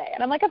settled today.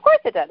 And I'm like, of course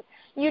it did.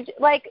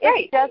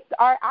 It's just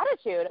our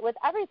attitude with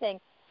everything.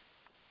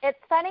 It's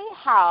funny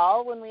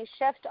how when we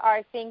shift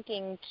our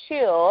thinking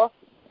to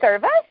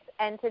service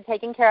and to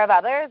taking care of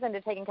others and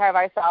to taking care of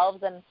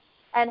ourselves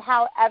and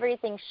how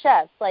everything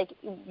shifts. Like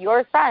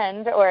your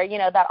friend or,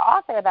 that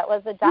author that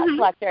was a debt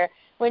collector,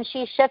 when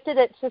she shifted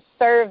it to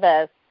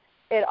service,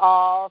 it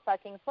all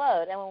fucking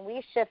flowed. And when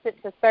we shift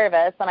it to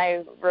service, and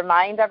I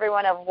remind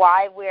everyone of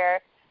why we're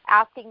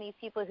asking these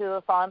people who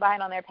have fallen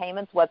behind on their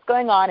payments what's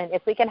going on and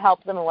if we can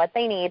help them and what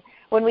they need,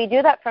 when we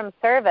do that from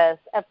service,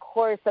 of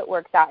course it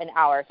works out in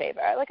our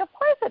favor. Of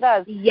course it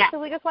does. Yes. So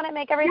we just want to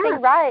make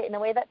everything right in a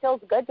way that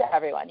feels good to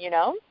everyone,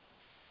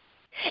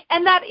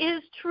 And that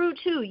is true,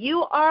 too.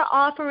 You are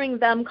offering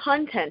them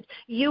content.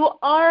 You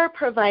are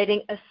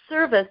providing a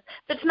service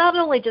that's not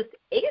only just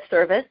a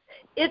service,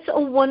 it's a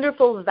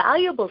wonderful,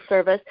 valuable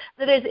service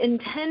that is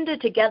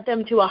intended to get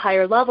them to a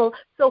higher level.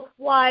 So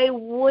why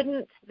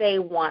wouldn't they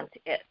want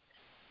it?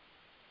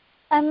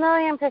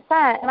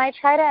 1,000,000%. And I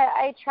try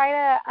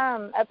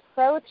to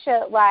approach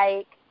it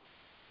like,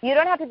 you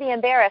don't have to be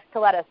embarrassed to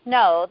let us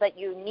know that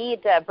you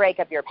need to break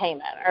up your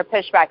payment or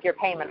push back your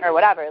payment or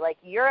whatever. Like,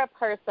 you're a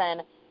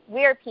person.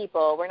 We're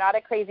people. We're not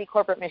a crazy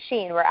corporate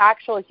machine. We're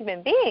actual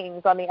human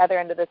beings on the other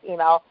end of this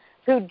email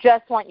who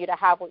just want you to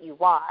have what you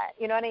want.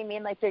 You know what I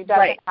mean? Like, there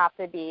doesn't have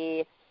to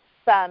be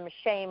some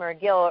shame or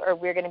guilt or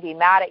we're going to be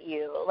mad at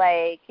you.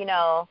 Like, you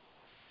know,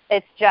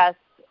 it's just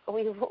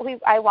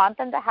I want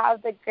them to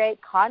have the great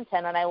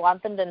content, and I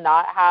want them to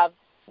not have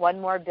one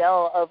more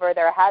bill over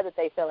their head that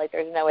they feel like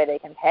there's no way they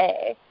can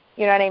pay.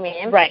 You know what I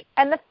mean? Right.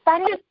 And the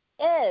funniest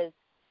is,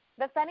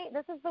 this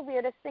is the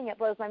weirdest thing, it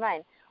blows my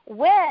mind.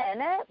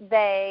 When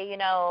they, you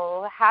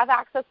know, have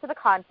access to the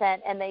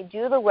content and they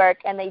do the work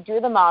and they do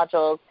the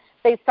modules,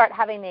 they start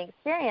having the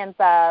experience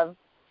of,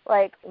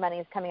 like,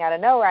 money's coming out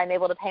of nowhere. I'm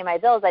able to pay my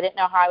bills. I didn't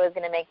know how I was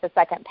going to make the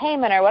second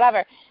payment or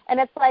whatever. And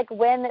it's like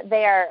when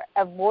they're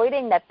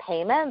avoiding the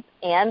payments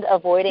and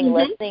avoiding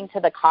listening to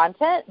the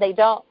content, they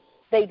don't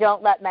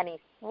let money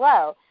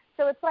flow.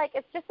 So it's like,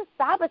 it's just a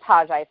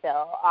sabotage, I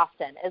feel,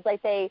 often. It's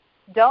like they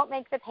don't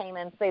make the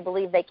payments. They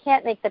believe they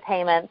can't make the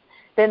payments.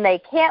 Then they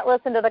can't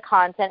listen to the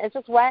content. It's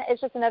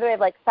just another way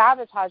of, like,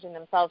 sabotaging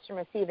themselves from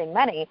receiving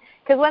money.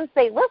 Because once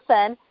they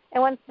listen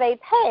and once they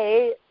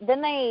pay,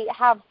 then they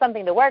have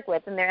something to work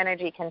with and their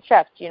energy can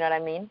shift. You know what I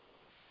mean?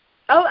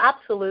 Oh,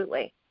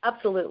 absolutely.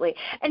 Absolutely.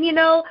 And, you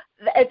know,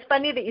 it's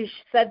funny that you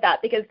said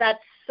that because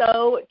that's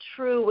so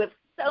true with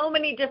so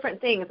many different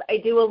things. I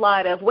do a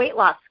lot of weight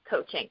loss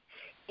coaching,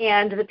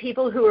 and the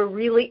people who are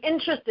really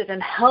interested in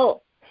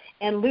health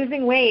and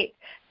losing weight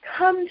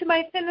come to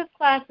my fitness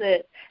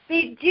classes.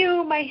 They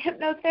do my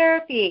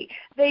hypnotherapy.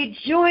 They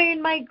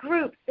join my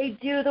groups. They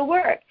do the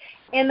work,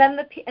 and then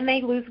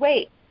they lose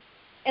weight.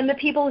 And the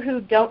people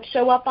who don't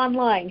show up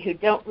online, who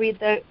don't read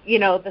the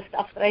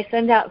stuff that I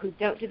send out, who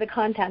don't do the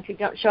content, who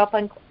don't show up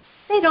on,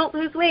 they don't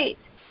lose weight.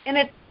 And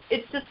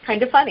it's just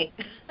kind of funny.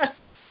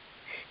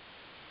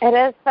 It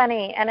is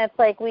funny, and it's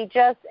like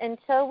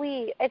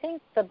I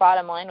think the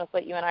bottom line with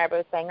what you and I are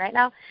both saying right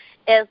now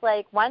is,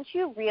 like, once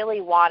you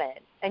really want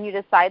it and you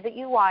decide that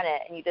you want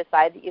it and you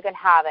decide that you can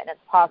have it and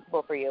it's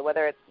possible for you,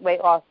 whether it's weight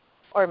loss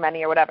or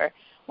money or whatever,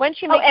 once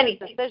you make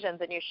those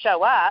decisions and you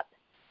show up,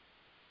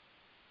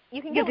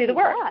 you can get what you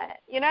want.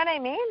 You know what I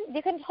mean?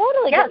 You can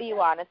totally get what you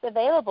want. It's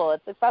available.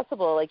 It's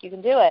accessible. Like, you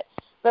can do it.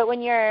 But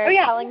when you're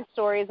telling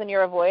stories and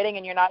you're avoiding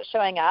and you're not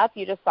showing up,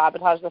 you just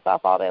sabotage yourself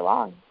all day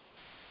long.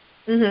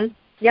 Mhm.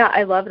 Yeah,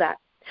 I love that.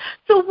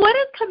 So what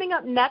is coming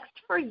up next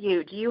for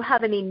you? Do you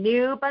have any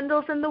new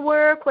bundles in the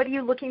work? What are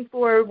you looking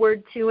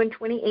forward to in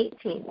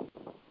 2018?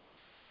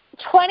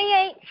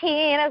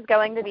 2018 is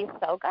going to be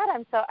so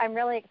good. I'm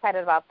really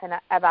excited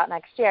about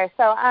next year.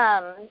 So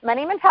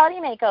Money Mentality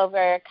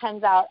Makeover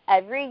comes out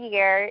every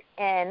year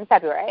in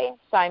February.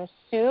 So I'm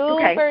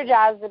super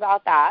jazzed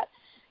about that.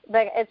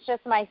 But it's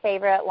just my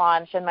favorite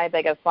launch and my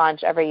biggest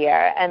launch every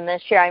year. And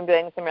this year I'm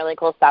doing some really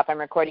cool stuff. I'm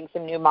recording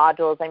some new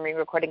modules. I'm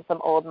re-recording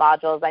some old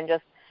modules. I'm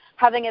just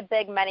having a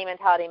big Money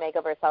Mentality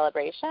Makeover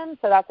celebration.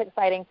 So that's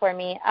exciting for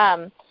me.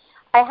 I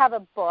have a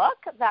book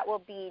that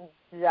will be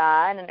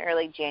done in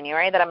early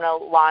January that I'm going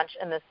to launch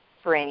in the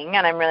spring,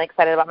 and I'm really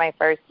excited about my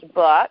first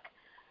book.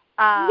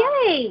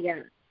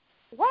 Yay!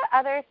 What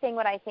other thing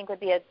would I think would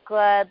be a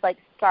good, like,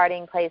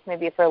 starting place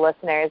maybe for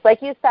listeners?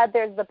 Like you said,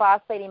 there's the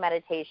Boss Lady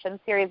Meditation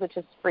series, which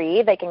is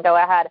free. They can go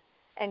ahead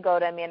and go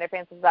to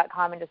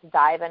AmandaFrancis.com and just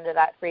dive into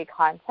that free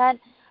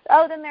content.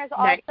 Oh, then there's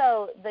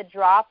also the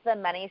Drop the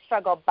Money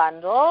Struggle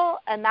bundle,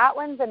 and that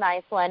one's a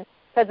nice one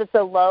because it's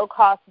a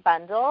low-cost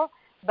bundle,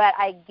 but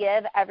I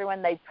give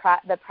everyone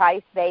the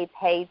price they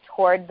pay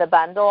toward the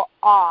bundle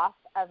off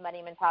of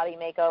Money Mentality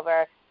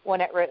Makeover when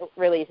it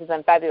releases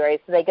in February.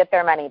 So they get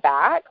their money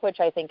back, which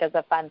I think is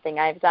a fun thing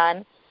I've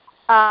done.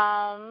 So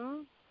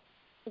I'm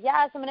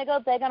going to go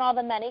big on all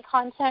the money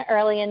content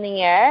early in the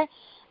year.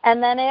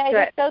 And then I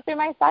just go through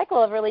my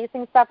cycle of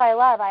releasing stuff I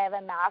love. I have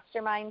a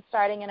mastermind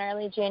starting in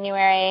early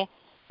January.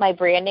 My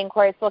branding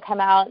course will come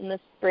out in the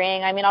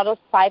spring. I mean, I'll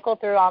just cycle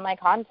through all my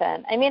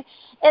content. I mean,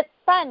 it's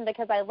fun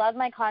because I love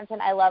my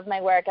content. I love my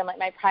work. And, like,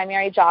 my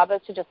primary job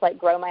is to just, like,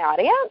 grow my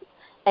audience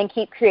and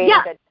keep creating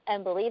good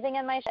and believing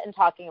in my shit and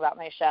talking about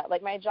my shit.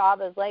 Like, my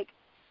job is, like,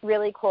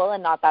 really cool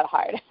and not that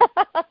hard.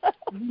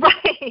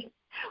 Right.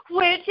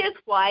 Which is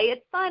why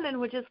it's fun, and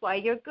which is why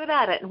you're good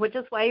at it, and which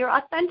is why you're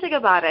authentic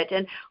about it,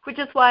 and which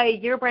is why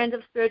your brand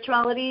of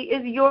spirituality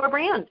is your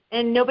brand,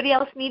 and nobody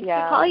else needs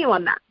to call you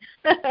on that.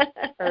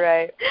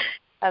 Right.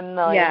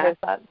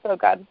 1,000,000%. So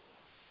good.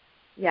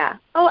 Yeah.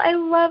 Oh, I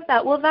love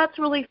that. Well, that's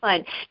really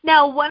fun.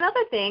 Now, one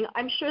other thing,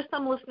 I'm sure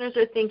some listeners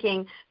are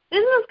thinking,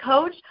 business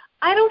coach,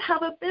 I don't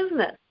have a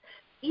business.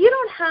 You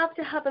don't have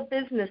to have a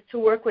business to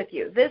work with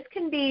you. This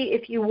can be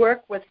if you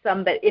work with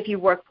somebody, if you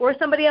work for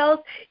somebody else.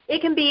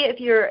 It can be if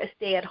you're a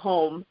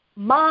stay-at-home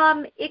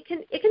mom. It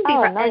can be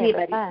for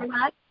anybody.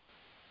 Correct?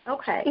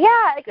 Okay.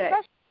 Yeah,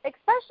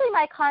 especially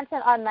my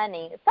content on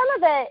money. Some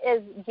of it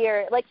is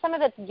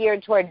it's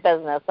geared toward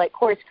business. Like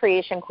Course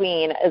Creation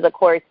Queen is a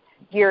course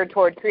geared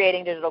toward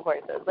creating digital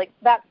courses. Like,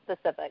 that's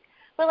specific.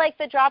 But, like,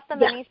 the Drop the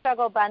Money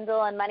Struggle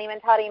Bundle and Money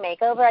Mentality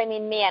Makeover, I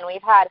mean, man,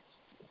 we've had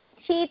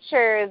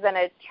teachers and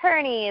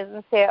attorneys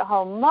and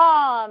stay-at-home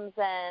moms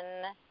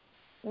and,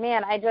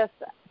 man,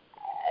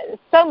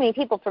 so many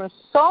people from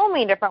so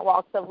many different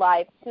walks of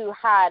life who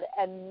had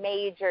a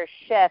major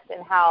shift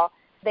in how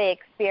they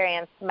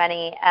experienced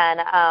money.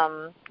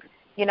 And,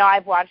 you know,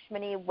 I've watched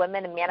many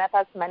women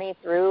manifest money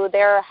through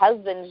their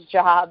husband's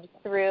jobs,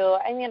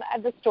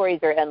 the stories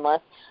are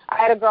endless. I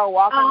had a girl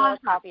walk into a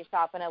coffee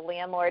shop and a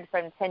landlord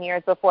from 10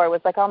 years before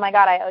was like, oh, my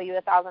God, I owe you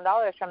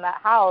 $1,000 from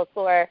that house.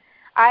 Or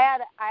I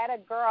had a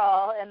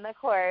girl in the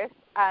course,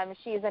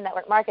 she's in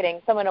network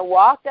marketing, someone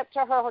walked up to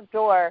her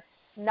door,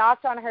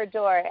 knocked on her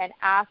door, and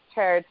asked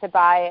her to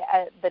buy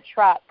the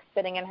truck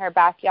sitting in her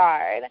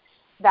backyard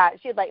that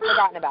she had, like,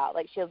 forgotten about.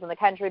 Like, she was in the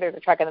country, there's a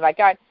truck in the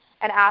backyard,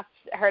 and asked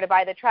her to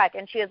buy the truck.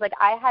 And she was like,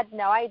 I had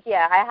no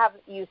idea. I have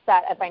you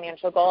set a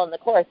financial goal in the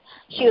course.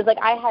 She was like,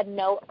 I had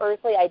no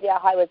earthly idea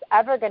how I was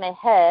ever going to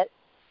hit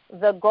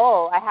the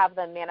goal. I have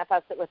them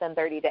manifest it within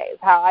 30 days,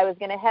 how I was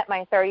going to hit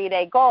my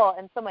 30-day goal.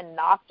 And someone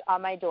knocked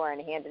on my door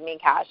and handed me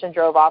cash and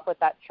drove off with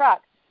that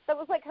truck. That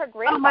was like her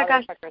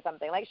grandfather's truck or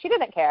something. Like, she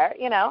didn't care,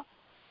 you know?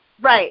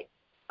 Right.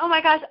 Oh,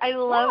 my gosh, I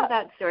love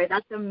that story.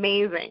 That's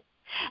amazing.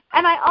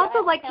 And I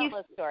also like you.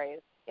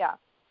 Stories. Yeah.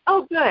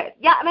 Oh, good.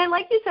 Yeah, and I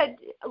liked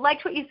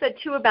what you said,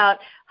 too, about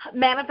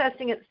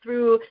manifesting it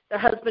through their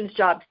husband's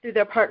job, through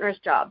their partner's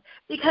job,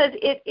 because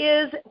it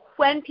is,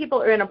 when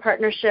people are in a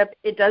partnership,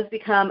 it does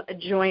become a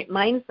joint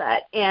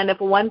mindset. And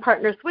if one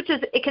partner switches,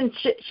 it can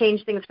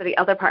change things for the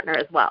other partner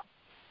as well.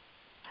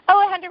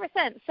 Oh,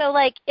 100%. So,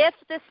 like, if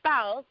the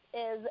spouse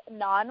is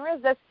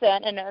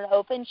non-resistant in an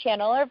open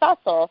channel or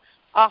vessel,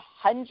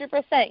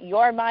 100%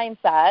 your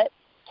mindset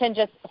can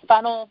just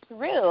funnel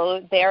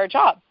through their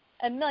job.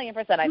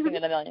 1,000,000%. I've seen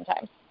it 1,000,000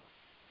 times.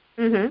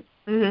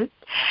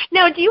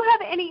 Now, do you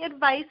have any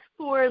advice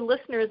for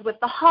listeners with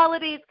the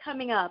holidays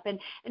coming up and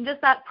just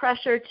that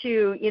pressure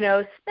to, you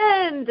know,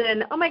 spend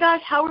and, oh, my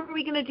gosh, how are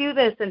we going to do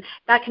this, and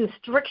that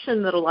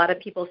constriction that a lot of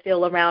people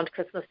feel around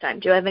Christmas time?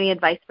 Do you have any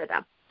advice for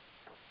them?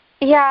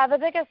 Yeah, the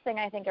biggest thing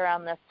I think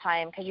around this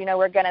time, because, you know,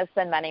 we're going to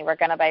spend money, we're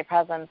going to buy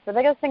presents, the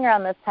biggest thing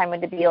around this time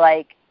would be,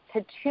 like,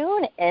 to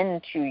tune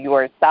into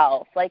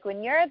yourself. Like,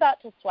 when you're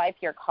about to swipe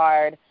your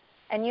card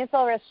and you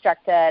feel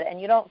restricted and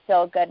you don't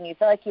feel good and you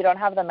feel like you don't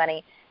have the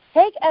money,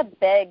 take a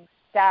big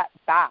step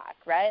back,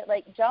 right?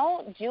 Like,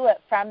 don't do it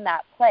from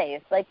that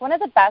place. Like, one of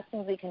the best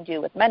things we can do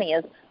with money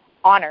is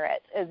honor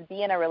it, is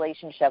be in a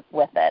relationship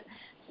with it.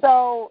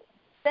 So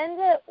spend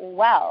it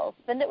well.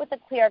 Spend it with a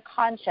clear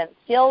conscience.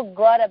 Feel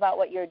good about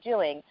what you're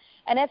doing.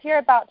 And if you're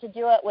about to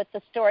do it with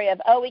the story of,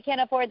 oh, we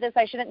can't afford this,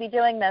 I shouldn't be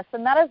doing this,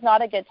 then that is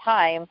not a good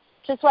time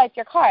to swipe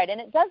your card. And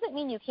it doesn't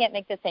mean you can't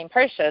make the same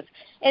purchase.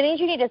 It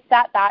means you need to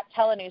step back,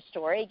 tell a new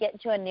story, get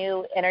into a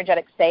new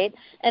energetic state,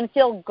 and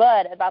feel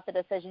good about the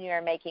decision you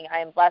are making. I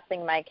am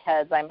blessing my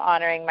kids. I'm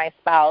honoring my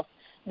spouse.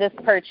 This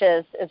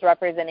purchase is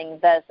representing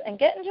this. And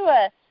get into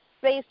a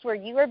space where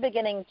you are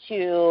beginning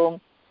to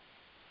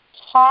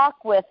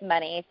talk with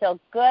money, feel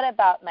good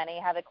about money,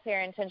 have a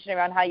clear intention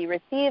around how you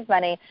receive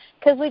money,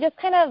 because we just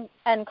kind of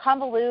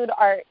convolute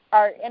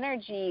our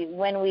energy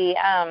when we're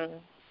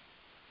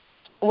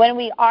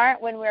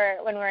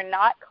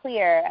not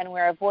clear and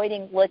we're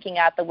avoiding looking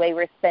at the way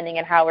we're spending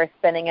and how we're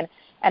spending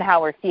and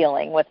how we're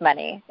feeling with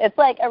money. It's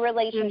like a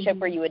relationship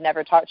where you would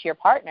never talk to your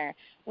partner.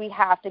 We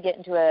have to get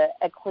into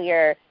a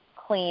clear,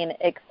 clean,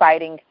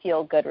 exciting,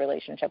 feel-good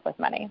relationship with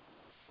money.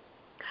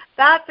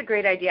 That's a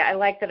great idea. I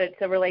like that it's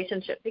a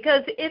relationship,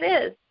 because it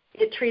is.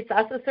 It treats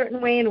us a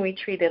certain way and we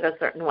treat it a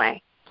certain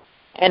way.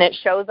 And it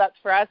shows up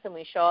for us and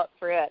we show up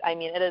for it. I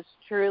mean, it is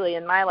truly,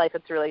 in my life,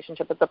 it's a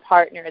relationship. It's a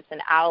partner. It's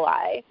an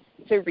ally.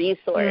 It's a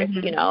resource.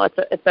 You know,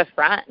 it's a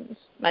friend.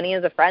 Money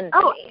is a friend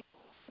to me.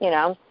 You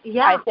know?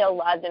 Yeah. I feel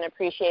loved and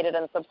appreciated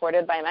and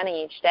supported by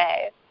money each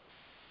day.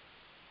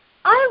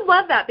 I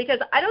love that, because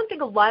I don't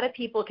think a lot of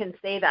people can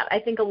say that. I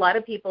think a lot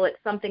of people, it's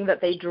something that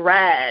they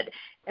dread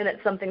and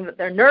it's something that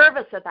they're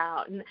nervous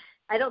about. And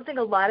I don't think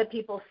a lot of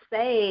people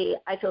say,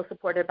 I feel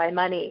supported by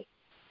money.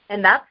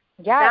 And that's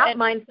that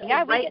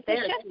mindset right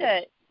there. To shift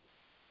it.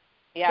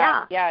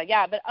 Yeah.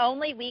 But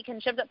only we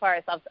can shift it for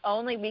ourselves.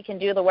 Only we can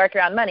do the work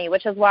around money,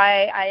 which is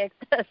why I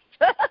exist,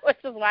 which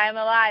is why I'm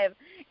alive,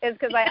 is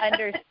because I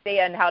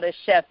understand how to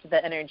shift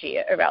the energy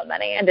around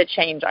money and to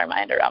change our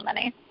mind around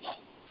money.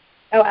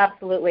 Oh,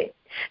 absolutely.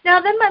 Now,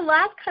 then my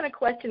last kind of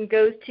question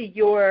goes to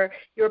your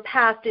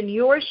past and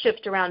your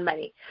shift around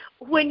money.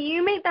 When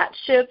you made that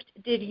shift,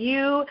 did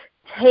you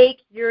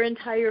take your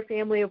entire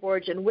family of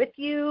origin with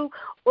you,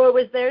 or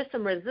was there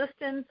some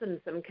resistance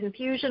and some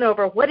confusion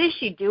over what is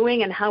she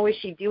doing and how is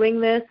she doing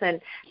this, and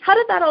how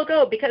did that all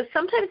go? Because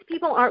sometimes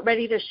people aren't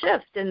ready to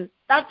shift, and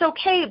that's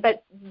okay,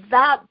 but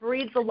that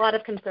breeds a lot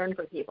of concern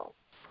for people.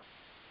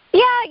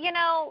 Yeah, you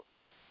know,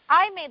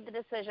 I made the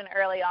decision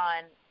early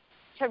on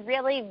to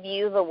really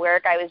view the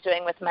work I was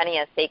doing with money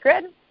as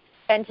sacred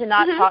and to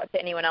not talk to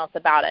anyone else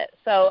about it.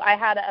 So I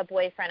had a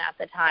boyfriend at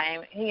the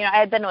time, you know, I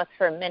had been with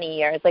for many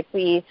years. Like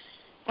we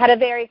had a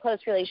very close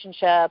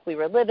relationship. We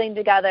were living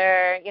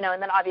together,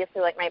 and then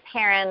obviously like my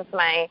parents,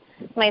 my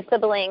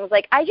siblings,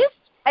 like I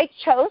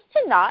chose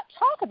to not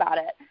talk about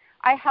it.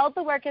 I held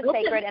the work as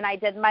sacred, and I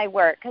did my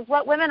work. Because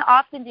what women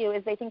often do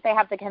is they think they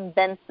have to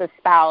convince the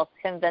spouse,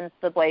 convince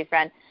the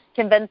boyfriend,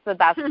 convince the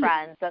best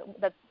friend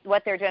that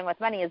what they're doing with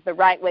money is the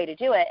right way to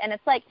do it. And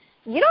it's like,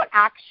 you don't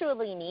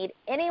actually need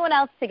anyone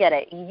else to get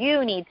it.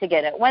 You need to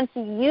get it. Once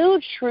you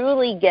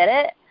truly get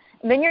it,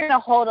 then you're going to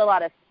hold a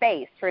lot of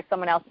space for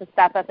someone else to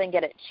step up and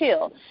get it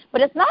too.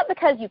 But it's not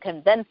because you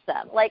convince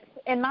them. Like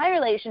in my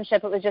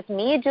relationship, it was just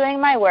me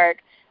doing my work,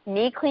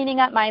 me cleaning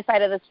up my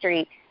side of the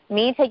street,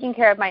 me taking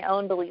care of my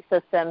own belief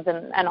systems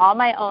and all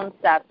my own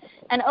stuff.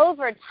 And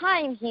over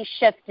time, he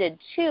shifted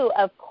too.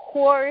 Of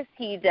course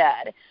he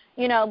did.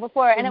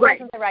 Before, and it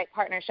wasn't the right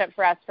partnership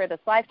for us for this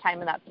lifetime,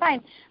 and that's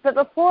fine. But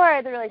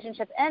before the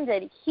relationship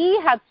ended,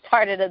 he had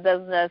started a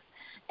business,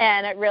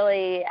 and it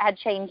really had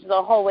changed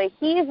the whole way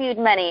he viewed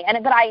money.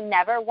 But I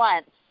never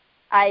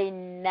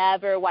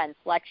once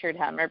lectured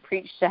him or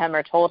preached to him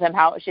or told him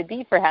how it should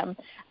be for him.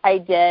 I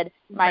did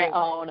my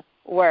own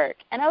work.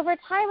 And over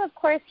time, of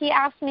course, he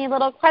asked me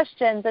little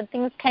questions and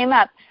things came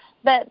up.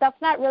 But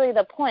that's not really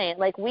the point.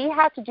 Like, we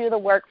have to do the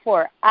work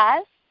for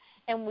us,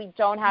 and we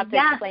don't have to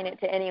explain it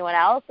to anyone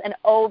else. And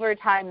over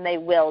time, they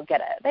will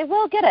get it. They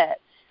will get it.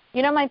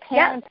 My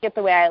parents get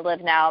the way I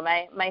live now.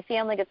 My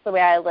family gets the way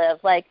I live.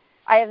 Like,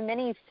 I have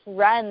many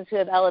friends who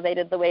have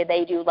elevated the way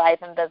they do life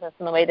and business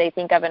and the way they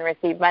think of and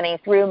receive money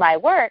through my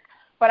work,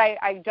 but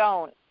I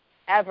don't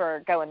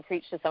ever go and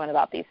preach to someone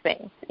about these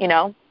things,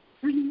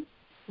 Mm-hmm.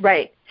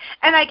 Right.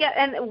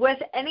 And with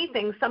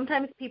anything,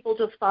 sometimes people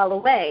just fall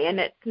away, and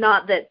it's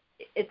not that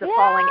it's a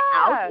falling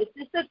out. It's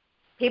just that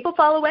people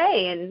fall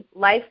away, and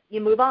life,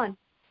 you move on.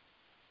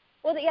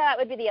 Well, that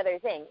would be the other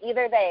thing.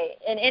 Either they,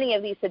 in any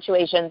of these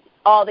situations,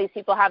 all these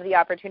people have the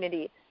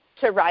opportunity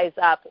to rise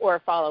up or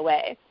fall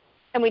away.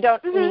 And we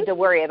don't need to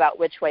worry about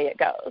which way it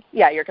goes.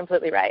 Yeah, you're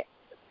completely right.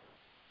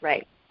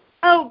 Right.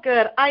 Oh,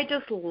 good. I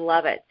just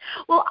love it.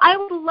 Well, I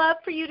would love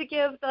for you to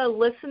give the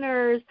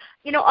listeners,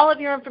 all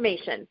of your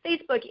information,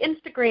 Facebook,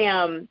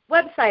 Instagram,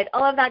 website,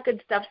 all of that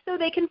good stuff, so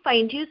they can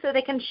find you, so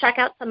they can check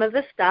out some of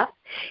this stuff.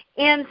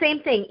 And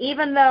same thing,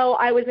 even though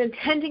I was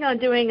intending on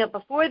doing it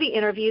before the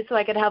interview so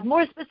I could have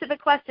more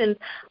specific questions,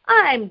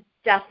 I'm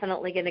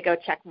definitely going to go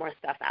check more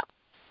stuff out.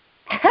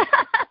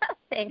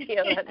 Thank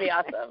you. That'd be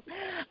awesome.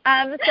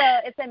 So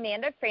it's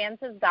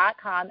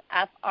AmandaFrances.com,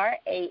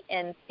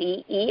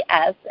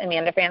 FRANCES,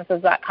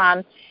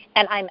 AmandaFrances.com.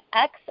 And I'm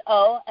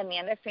XO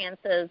Amanda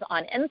Frances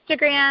on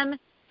Instagram,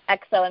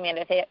 XO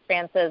Amanda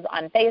Frances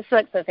on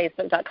Facebook, so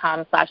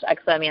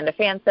Facebook.com/XO Amanda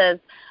Frances.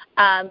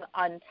 On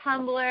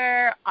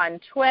Tumblr, on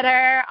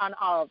Twitter, on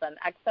all of them,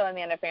 XO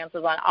Amanda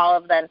Frances on all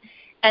of them.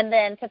 And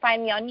then to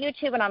find me on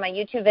YouTube and on my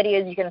YouTube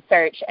videos, you can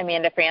search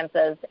Amanda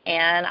Frances,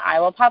 and I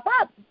will pop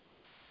up.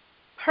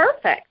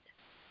 Perfect.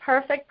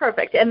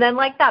 And then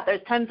like that,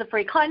 there's tons of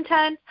free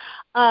content,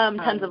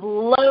 tons of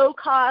low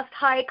cost,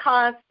 high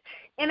cost.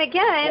 And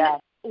again,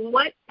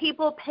 what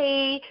people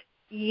pay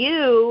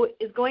you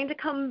is going to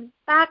come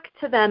back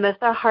to them if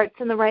their heart's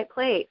in the right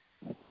place.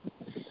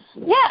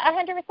 Yeah,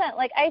 100%.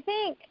 Like, I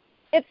think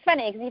it's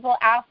funny because people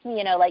ask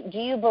me, do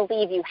you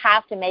believe you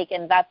have to make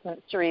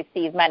investments to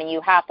receive money?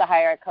 You have to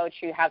hire a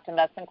coach, you have to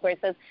invest in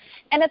courses.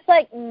 And it's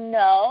like,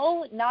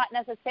 no, not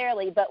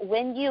necessarily. But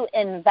when you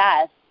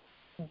invest,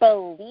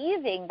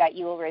 believing that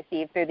you will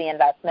receive through the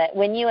investment,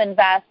 when you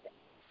invest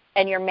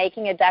and you're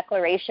making a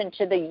declaration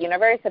to the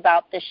universe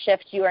about the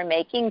shift you are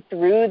making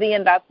through the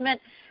investment,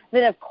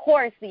 then of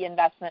course the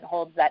investment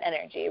holds that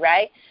energy,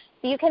 right?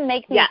 So you can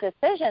make these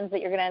decisions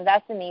that you're going to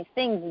invest in these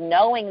things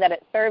knowing that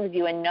it serves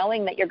you and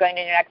knowing that you're going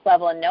to your next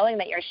level and knowing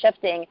that you're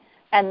shifting,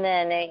 and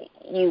then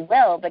you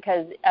will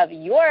because of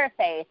your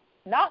faith,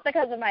 not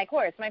because of my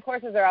course. My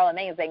courses are all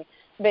amazing,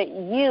 but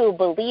you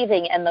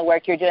believing in the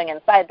work you're doing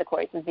inside the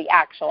course is the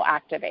actual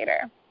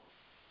activator.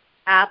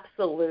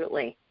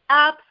 Absolutely.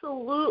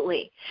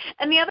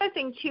 And the other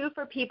thing, too,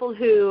 for people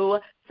who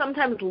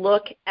sometimes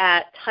look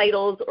at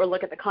titles or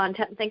look at the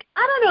content and think,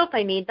 I don't know if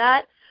I need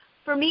that.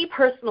 For me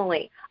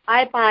personally,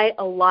 I buy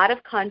a lot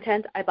of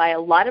content. I buy a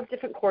lot of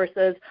different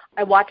courses.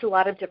 I watch a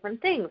lot of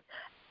different things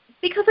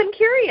because I'm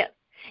curious.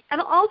 And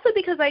also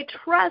because I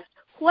trust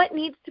what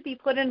needs to be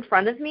put in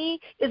front of me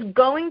is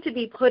going to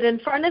be put in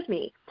front of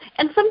me.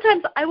 And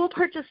sometimes I will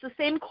purchase the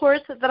same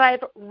course that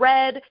I've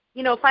read,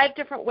 5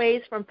 different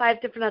ways from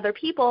 5 different other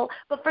people,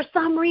 but for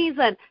some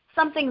reason,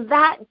 something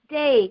that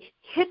day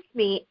hits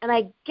me and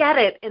I get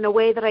it in a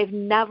way that I've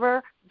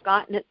never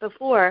gotten it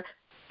before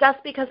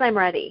just because I'm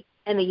ready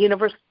and the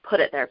universe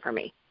put it there for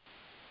me.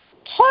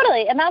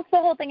 Totally, and that's the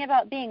whole thing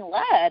about being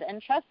led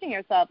and trusting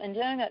yourself and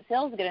doing what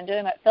feels good and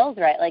doing what feels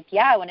right. Like,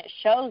 when it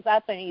shows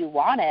up and you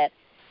want it,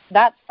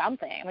 that's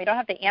something. We don't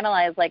have to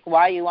analyze,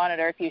 why you want it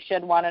or if you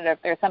should want it or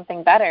if there's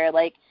something better.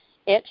 Like,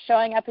 it's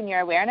showing up in your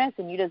awareness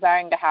and you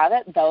desiring to have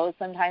it, though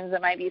sometimes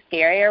it might be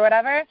scary or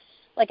whatever.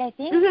 Like, I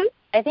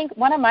think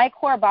one of my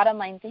core bottom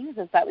line things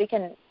is that we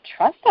can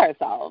trust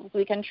ourselves.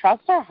 We can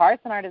trust our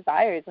hearts and our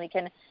desires. We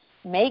can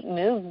make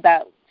moves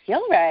that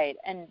feel right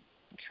and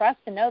trust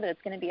and know that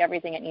it's going to be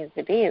everything it needs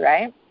to be,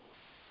 right?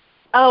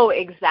 Oh,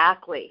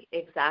 exactly.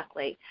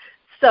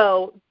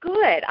 So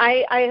good.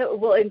 I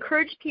will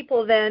encourage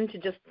people then to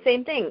just,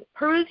 same thing,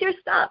 peruse your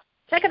stuff.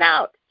 Check it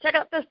out. Check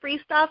out the free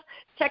stuff.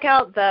 Check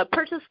out the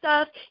purchase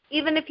stuff.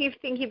 Even if you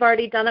think you've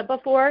already done it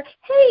before,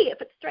 hey,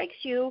 if it strikes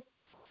you,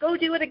 go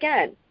do it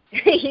again.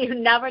 You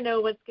never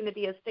know what's going to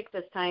be a stick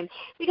this time,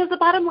 because the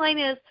bottom line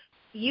is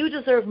you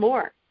deserve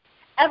more.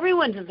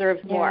 Everyone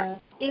deserves more.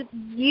 If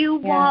you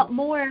want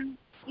more,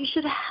 you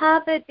should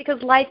have it, because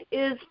life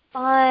is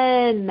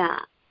fun.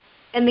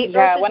 And the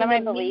earth is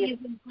an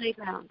amazing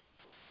playground.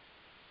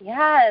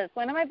 Yes,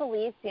 one of my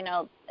beliefs,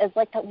 is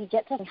like that we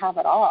get to have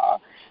it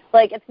all.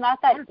 Like, it's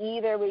not that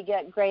either we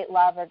get great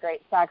love or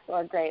great sex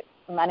or great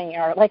money,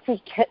 or like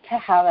we get to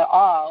have it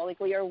all. Like,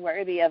 we are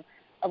worthy of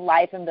a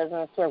life and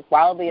business we're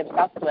wildly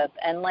obsessed with,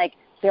 and like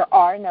there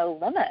are no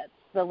limits.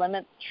 The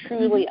limits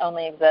truly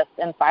only exist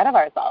inside of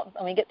ourselves,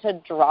 and we get to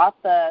drop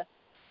the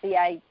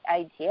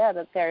idea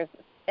that there's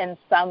in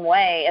some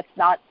way it's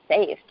not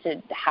safe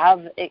to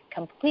have it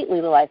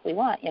completely the life we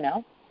want.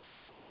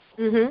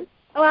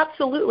 Oh,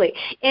 absolutely.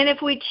 And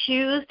if we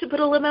choose to put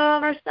a limit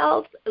on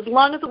ourselves, as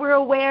long as we're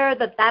aware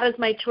that that is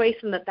my choice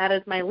and that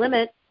is my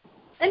limit,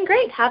 then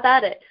great, have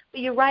at it. But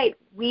you're right,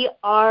 we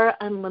are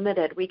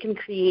unlimited. We can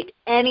create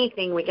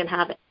anything. We can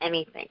have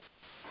anything.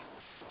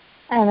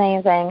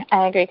 Amazing.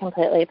 I agree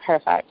completely.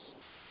 Perfect.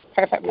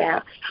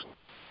 Yeah.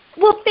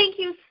 Well, thank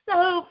you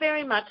so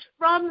very much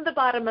from the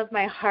bottom of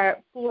my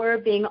heart for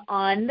being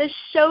on the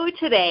show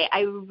today.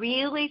 I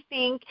really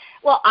think,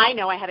 I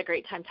know I had a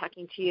great time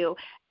talking to you,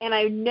 and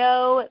I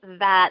know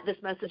that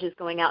this message is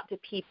going out to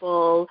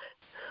people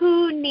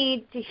who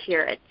need to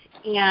hear it.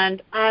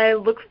 And I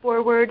look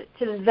forward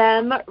to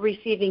them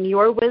receiving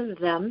your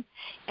wisdom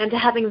and to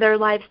having their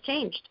lives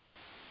changed.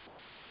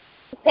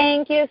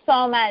 Thank you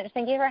so much.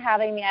 Thank you for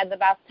having me. I had the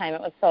best time.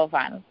 It was so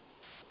fun.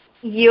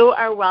 You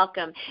are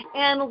welcome.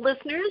 And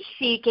listeners,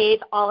 she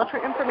gave all of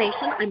her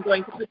information. I'm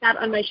going to put that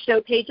on my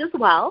show page as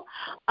well.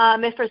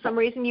 If for some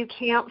reason you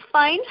can't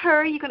find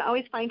her, you can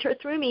always find her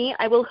through me.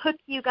 I will hook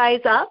you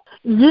guys up.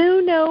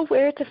 You know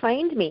where to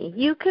find me.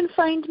 You can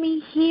find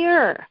me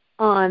here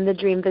on the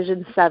Dream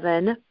Vision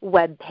 7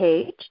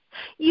 webpage.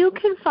 You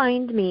can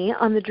find me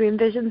on the Dream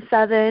Vision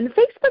 7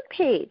 Facebook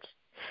page.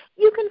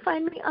 You can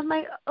find me on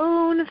my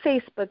own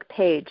Facebook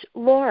page,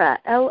 Laura,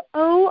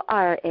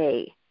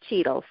 L-O-R-A,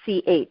 Cheadle,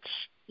 C-H-E-A-D-L-E.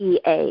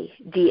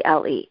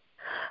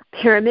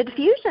 Pyramid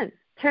Fusion.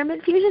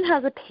 Pyramid Fusion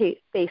has a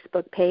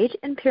Facebook page,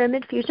 and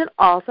Pyramid Fusion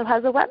also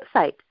has a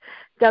website,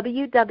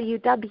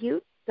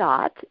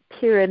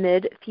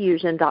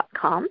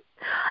 www.pyramidfusion.com.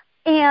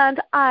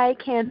 And I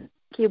can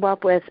hook you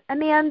up with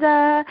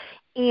Amanda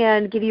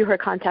and give you her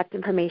contact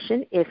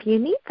information if you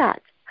need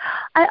that.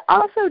 I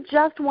also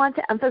just want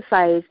to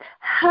emphasize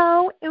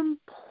how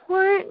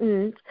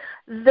important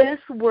this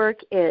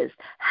work is,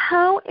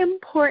 how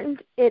important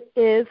it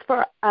is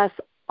for us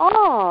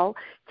all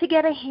to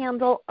get a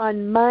handle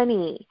on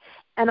money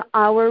and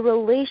our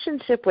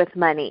relationship with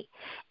money,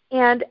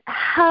 and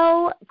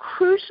how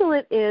crucial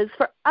it is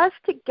for us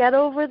to get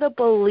over the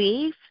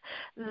belief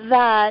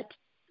that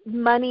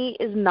money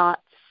is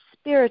not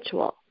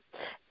spiritual.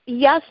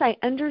 Yes, I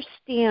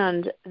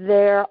understand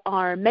there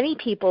are many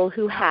people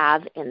who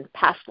have, in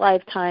past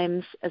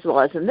lifetimes as well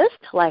as in this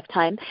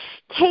lifetime,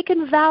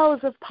 taken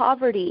vows of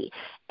poverty.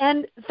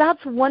 And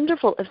that's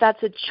wonderful if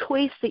that's a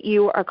choice that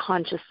you are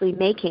consciously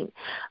making.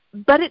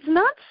 But it's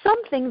not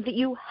something that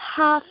you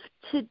have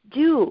to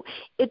do.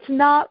 It's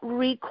not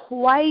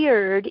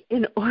required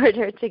in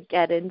order to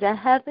get into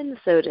heaven,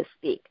 so to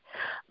speak.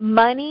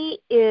 Money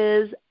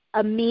is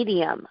a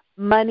medium.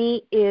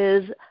 Money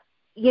is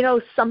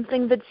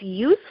something that's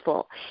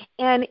useful.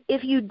 And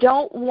if you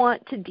don't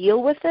want to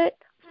deal with it,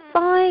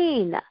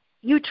 fine.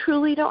 You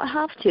truly don't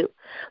have to.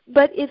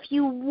 But if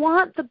you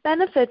want the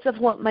benefits of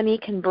what money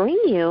can bring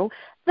you,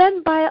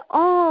 then by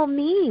all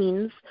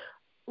means,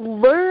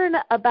 learn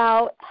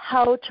about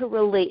how to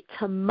relate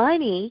to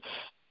money.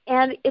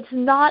 And it's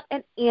not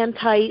an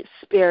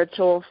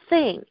anti-spiritual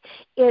thing.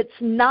 It's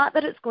not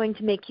that it's going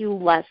to make you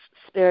less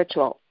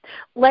spiritual.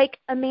 Like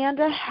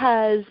Amanda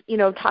has,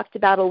 talked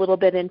about a little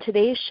bit in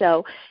today's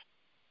show,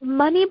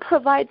 money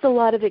provides a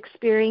lot of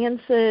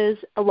experiences,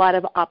 a lot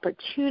of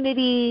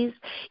opportunities.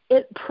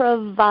 It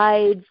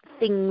provides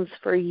things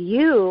for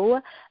you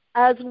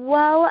as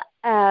well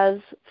as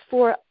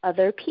for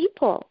other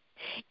people.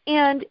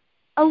 And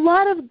a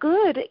lot of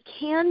good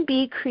can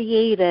be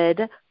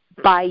created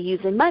by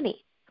using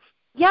money.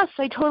 Yes,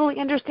 I totally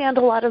understand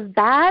a lot of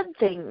bad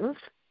things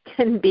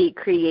can be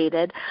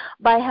created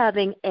by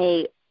having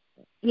a,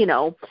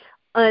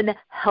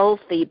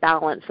 unhealthy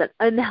balance, an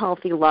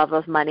unhealthy love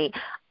of money.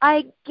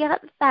 I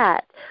get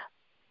that.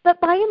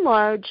 But by and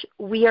large,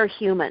 we are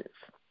humans.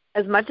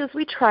 As much as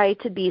we try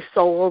to be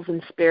souls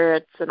and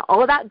spirits and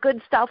all of that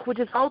good stuff, which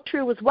is all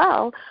true as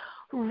well,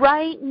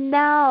 right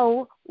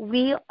now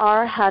we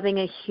are having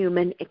a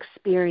human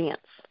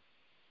experience.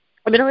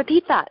 I'm going to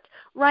repeat that.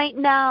 Right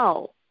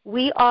now,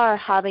 we are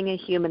having a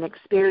human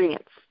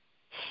experience.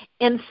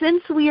 And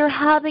since we are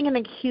having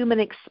a human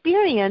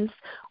experience,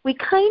 we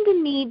kind of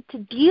need to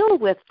deal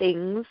with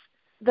things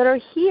that are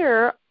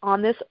here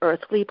on this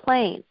earthly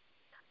plane.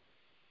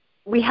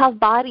 We have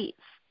bodies.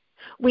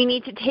 We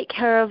need to take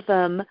care of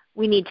them.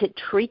 We need to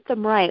treat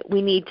them right.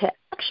 We need to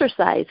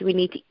exercise. We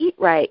need to eat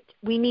right.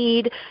 We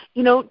need,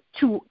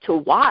 to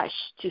wash,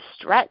 to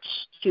stretch,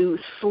 to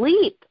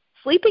sleep.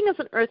 Sleeping is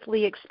an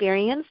earthly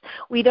experience.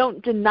 We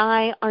don't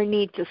deny our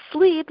need to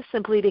sleep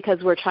simply because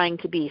we're trying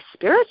to be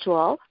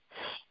spiritual.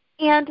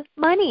 And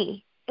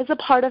money is a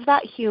part of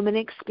that human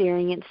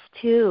experience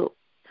too.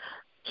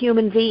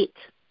 Humans eat.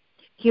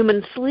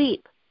 Humans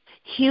sleep.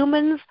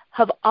 Humans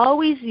have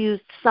always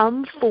used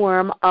some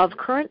form of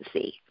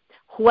currency,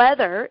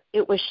 whether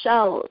it was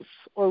shells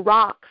or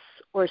rocks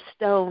or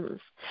stones.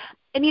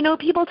 And,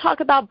 people talk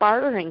about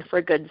bartering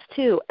for goods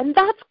too, and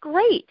that's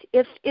great.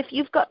 If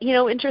you've got,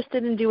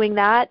 interested in doing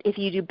that, if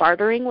you do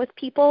bartering with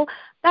people,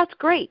 that's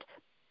great.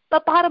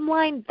 But bottom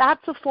line,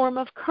 that's a form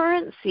of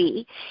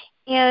currency,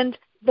 and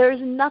there's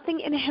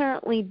nothing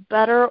inherently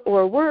better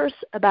or worse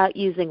about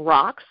using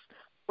rocks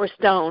or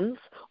stones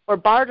or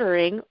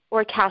bartering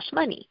or cash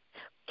money.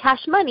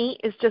 Cash money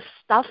is just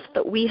stuff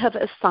that we have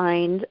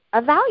assigned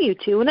a value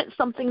to, and it's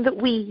something that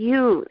we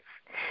use.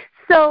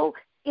 So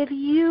if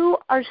you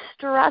are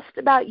stressed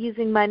about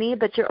using money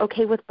but you're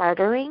okay with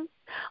bartering,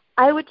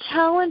 I would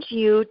challenge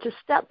you to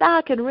step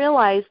back and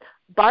realize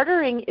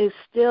bartering is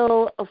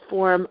still a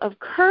form of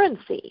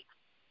currency.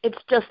 It's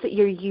just that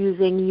you're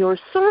using your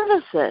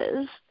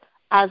services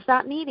as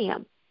that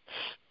medium.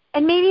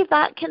 And maybe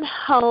that can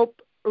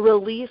help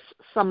release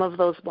some of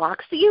those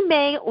blocks that you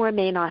may or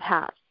may not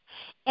have.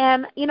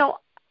 And,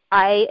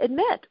 I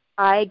admit,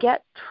 I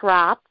get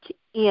trapped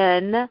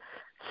in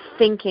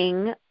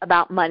thinking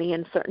about money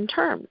in certain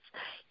terms.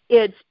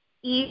 It's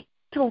easy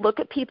to look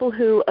at people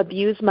who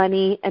abuse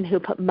money and who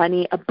put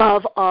money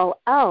above all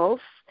else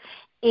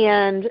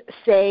and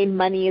say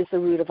money is the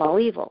root of all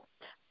evil.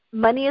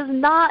 Money is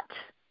not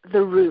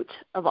the root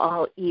of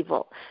all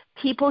evil.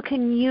 People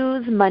can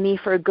use money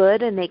for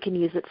good and they can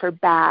use it for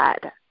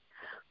bad.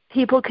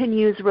 People can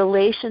use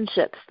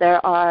relationships.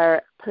 There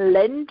are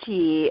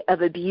plenty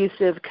of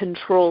abusive,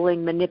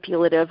 controlling,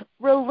 manipulative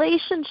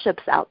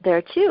relationships out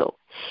there too.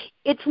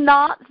 It's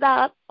not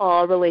that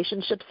all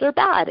relationships are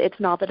bad. It's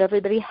not that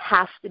everybody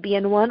has to be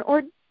in one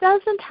or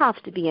doesn't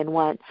have to be in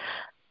one.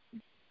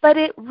 But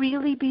it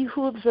really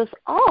behooves us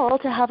all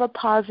to have a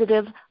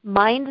positive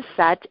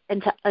mindset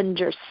and to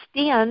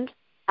understand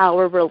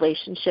our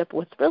relationship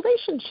with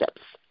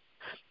relationships.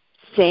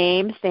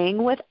 Same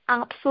thing with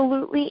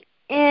absolutely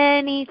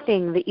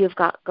anything that you've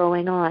got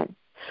going on.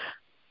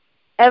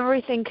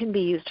 Everything can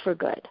be used for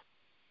good.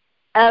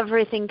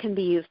 Everything can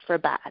be used for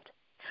bad.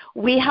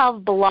 We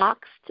have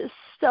blocks to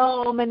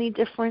so many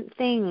different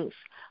things,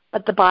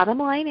 but the bottom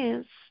line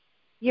is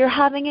you're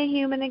having a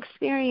human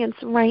experience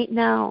right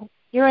now.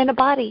 You're in a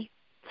body.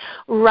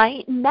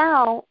 Right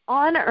now,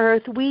 on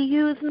earth, we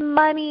use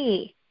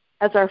money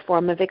as our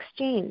form of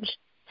exchange.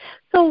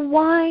 So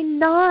why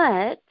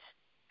not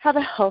have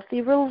a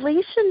healthy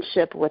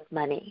relationship with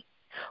money?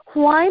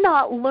 Why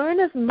not learn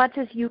as much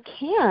as you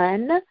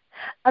can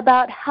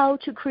about how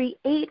to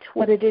create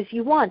what it is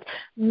you want?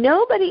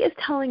 Nobody is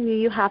telling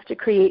you have to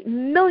create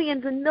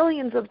millions and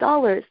millions of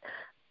dollars.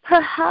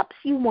 Perhaps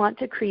you want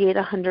to create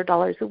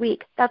 $100 a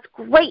week. That's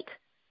great.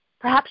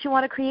 Perhaps you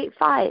want to create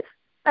 5.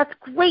 That's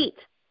great.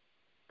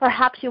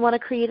 Perhaps you want to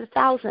create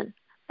 1,000.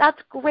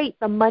 That's great.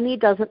 The money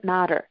doesn't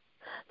matter.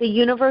 The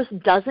universe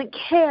doesn't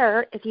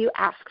care if you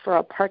ask for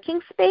a parking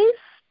space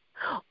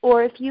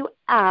or if you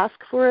ask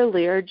for a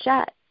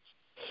Learjet.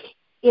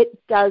 It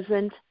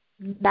doesn't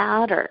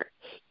matter.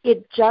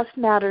 It just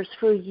matters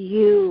for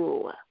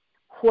you.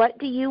 What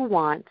do you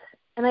want?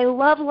 And I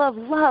love, love,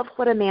 love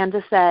what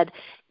Amanda said.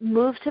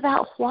 Move to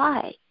that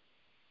why.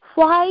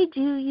 Why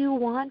do you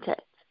want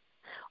it?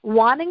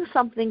 Wanting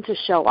something to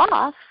show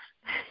off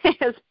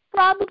is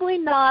probably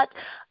not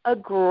a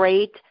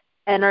great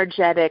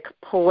energetic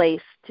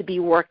place to be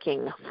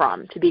working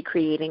from, to be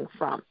creating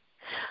from.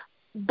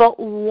 But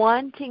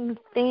wanting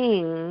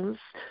things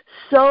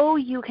so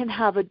you can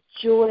have a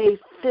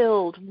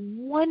joy-filled,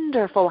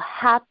 wonderful,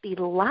 happy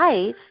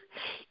life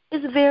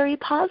is very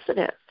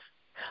positive.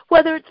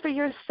 Whether it's for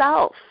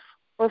yourself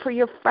or for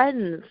your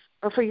friends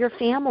or for your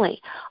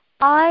family.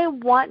 I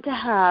want to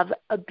have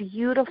a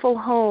beautiful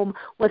home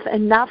with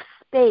enough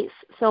space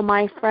so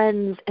my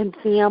friends and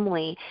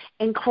family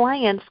and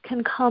clients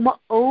can come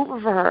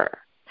over,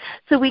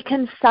 so we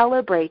can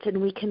celebrate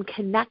and we can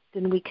connect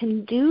and we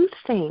can do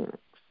things.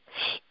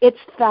 It's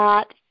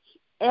that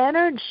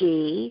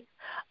energy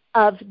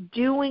of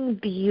doing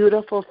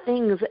beautiful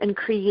things and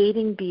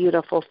creating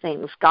beautiful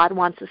things. God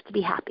wants us to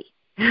be happy.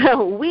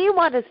 We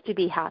want us to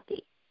be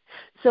happy.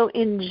 So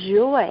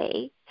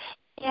enjoy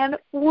and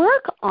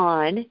work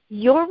on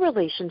your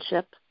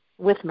relationship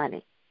with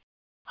money.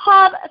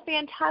 Have a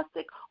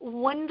fantastic,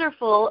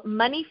 wonderful,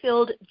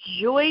 money-filled,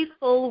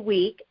 joyful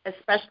week,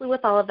 especially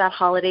with all of that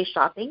holiday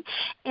shopping.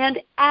 And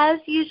as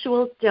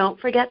usual, don't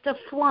forget to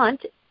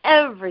flaunt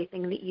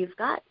everything that you've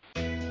got.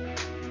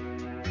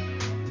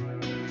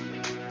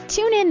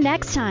 Tune in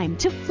next time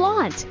to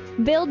Flaunt.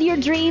 Build your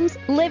dreams,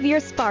 live your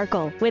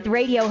sparkle with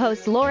radio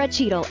host Laura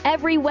Cheadle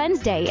every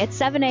Wednesday at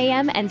 7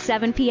 a.m. and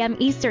 7 p.m.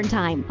 Eastern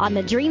Time on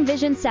the Dream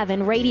Vision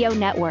 7 radio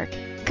network.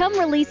 Come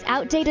release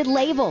outdated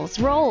labels,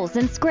 roles,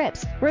 and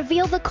scripts.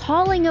 Reveal the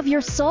calling of your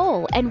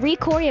soul and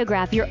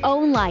re-choreograph your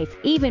own life,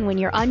 even when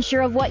you're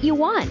unsure of what you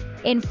want.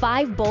 In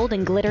 5 bold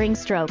and glittering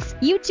strokes,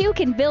 you too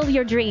can build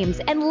your dreams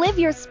and live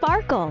your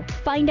sparkle.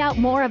 Find out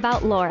more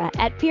about Laura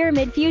at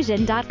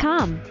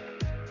pyramidfusion.com.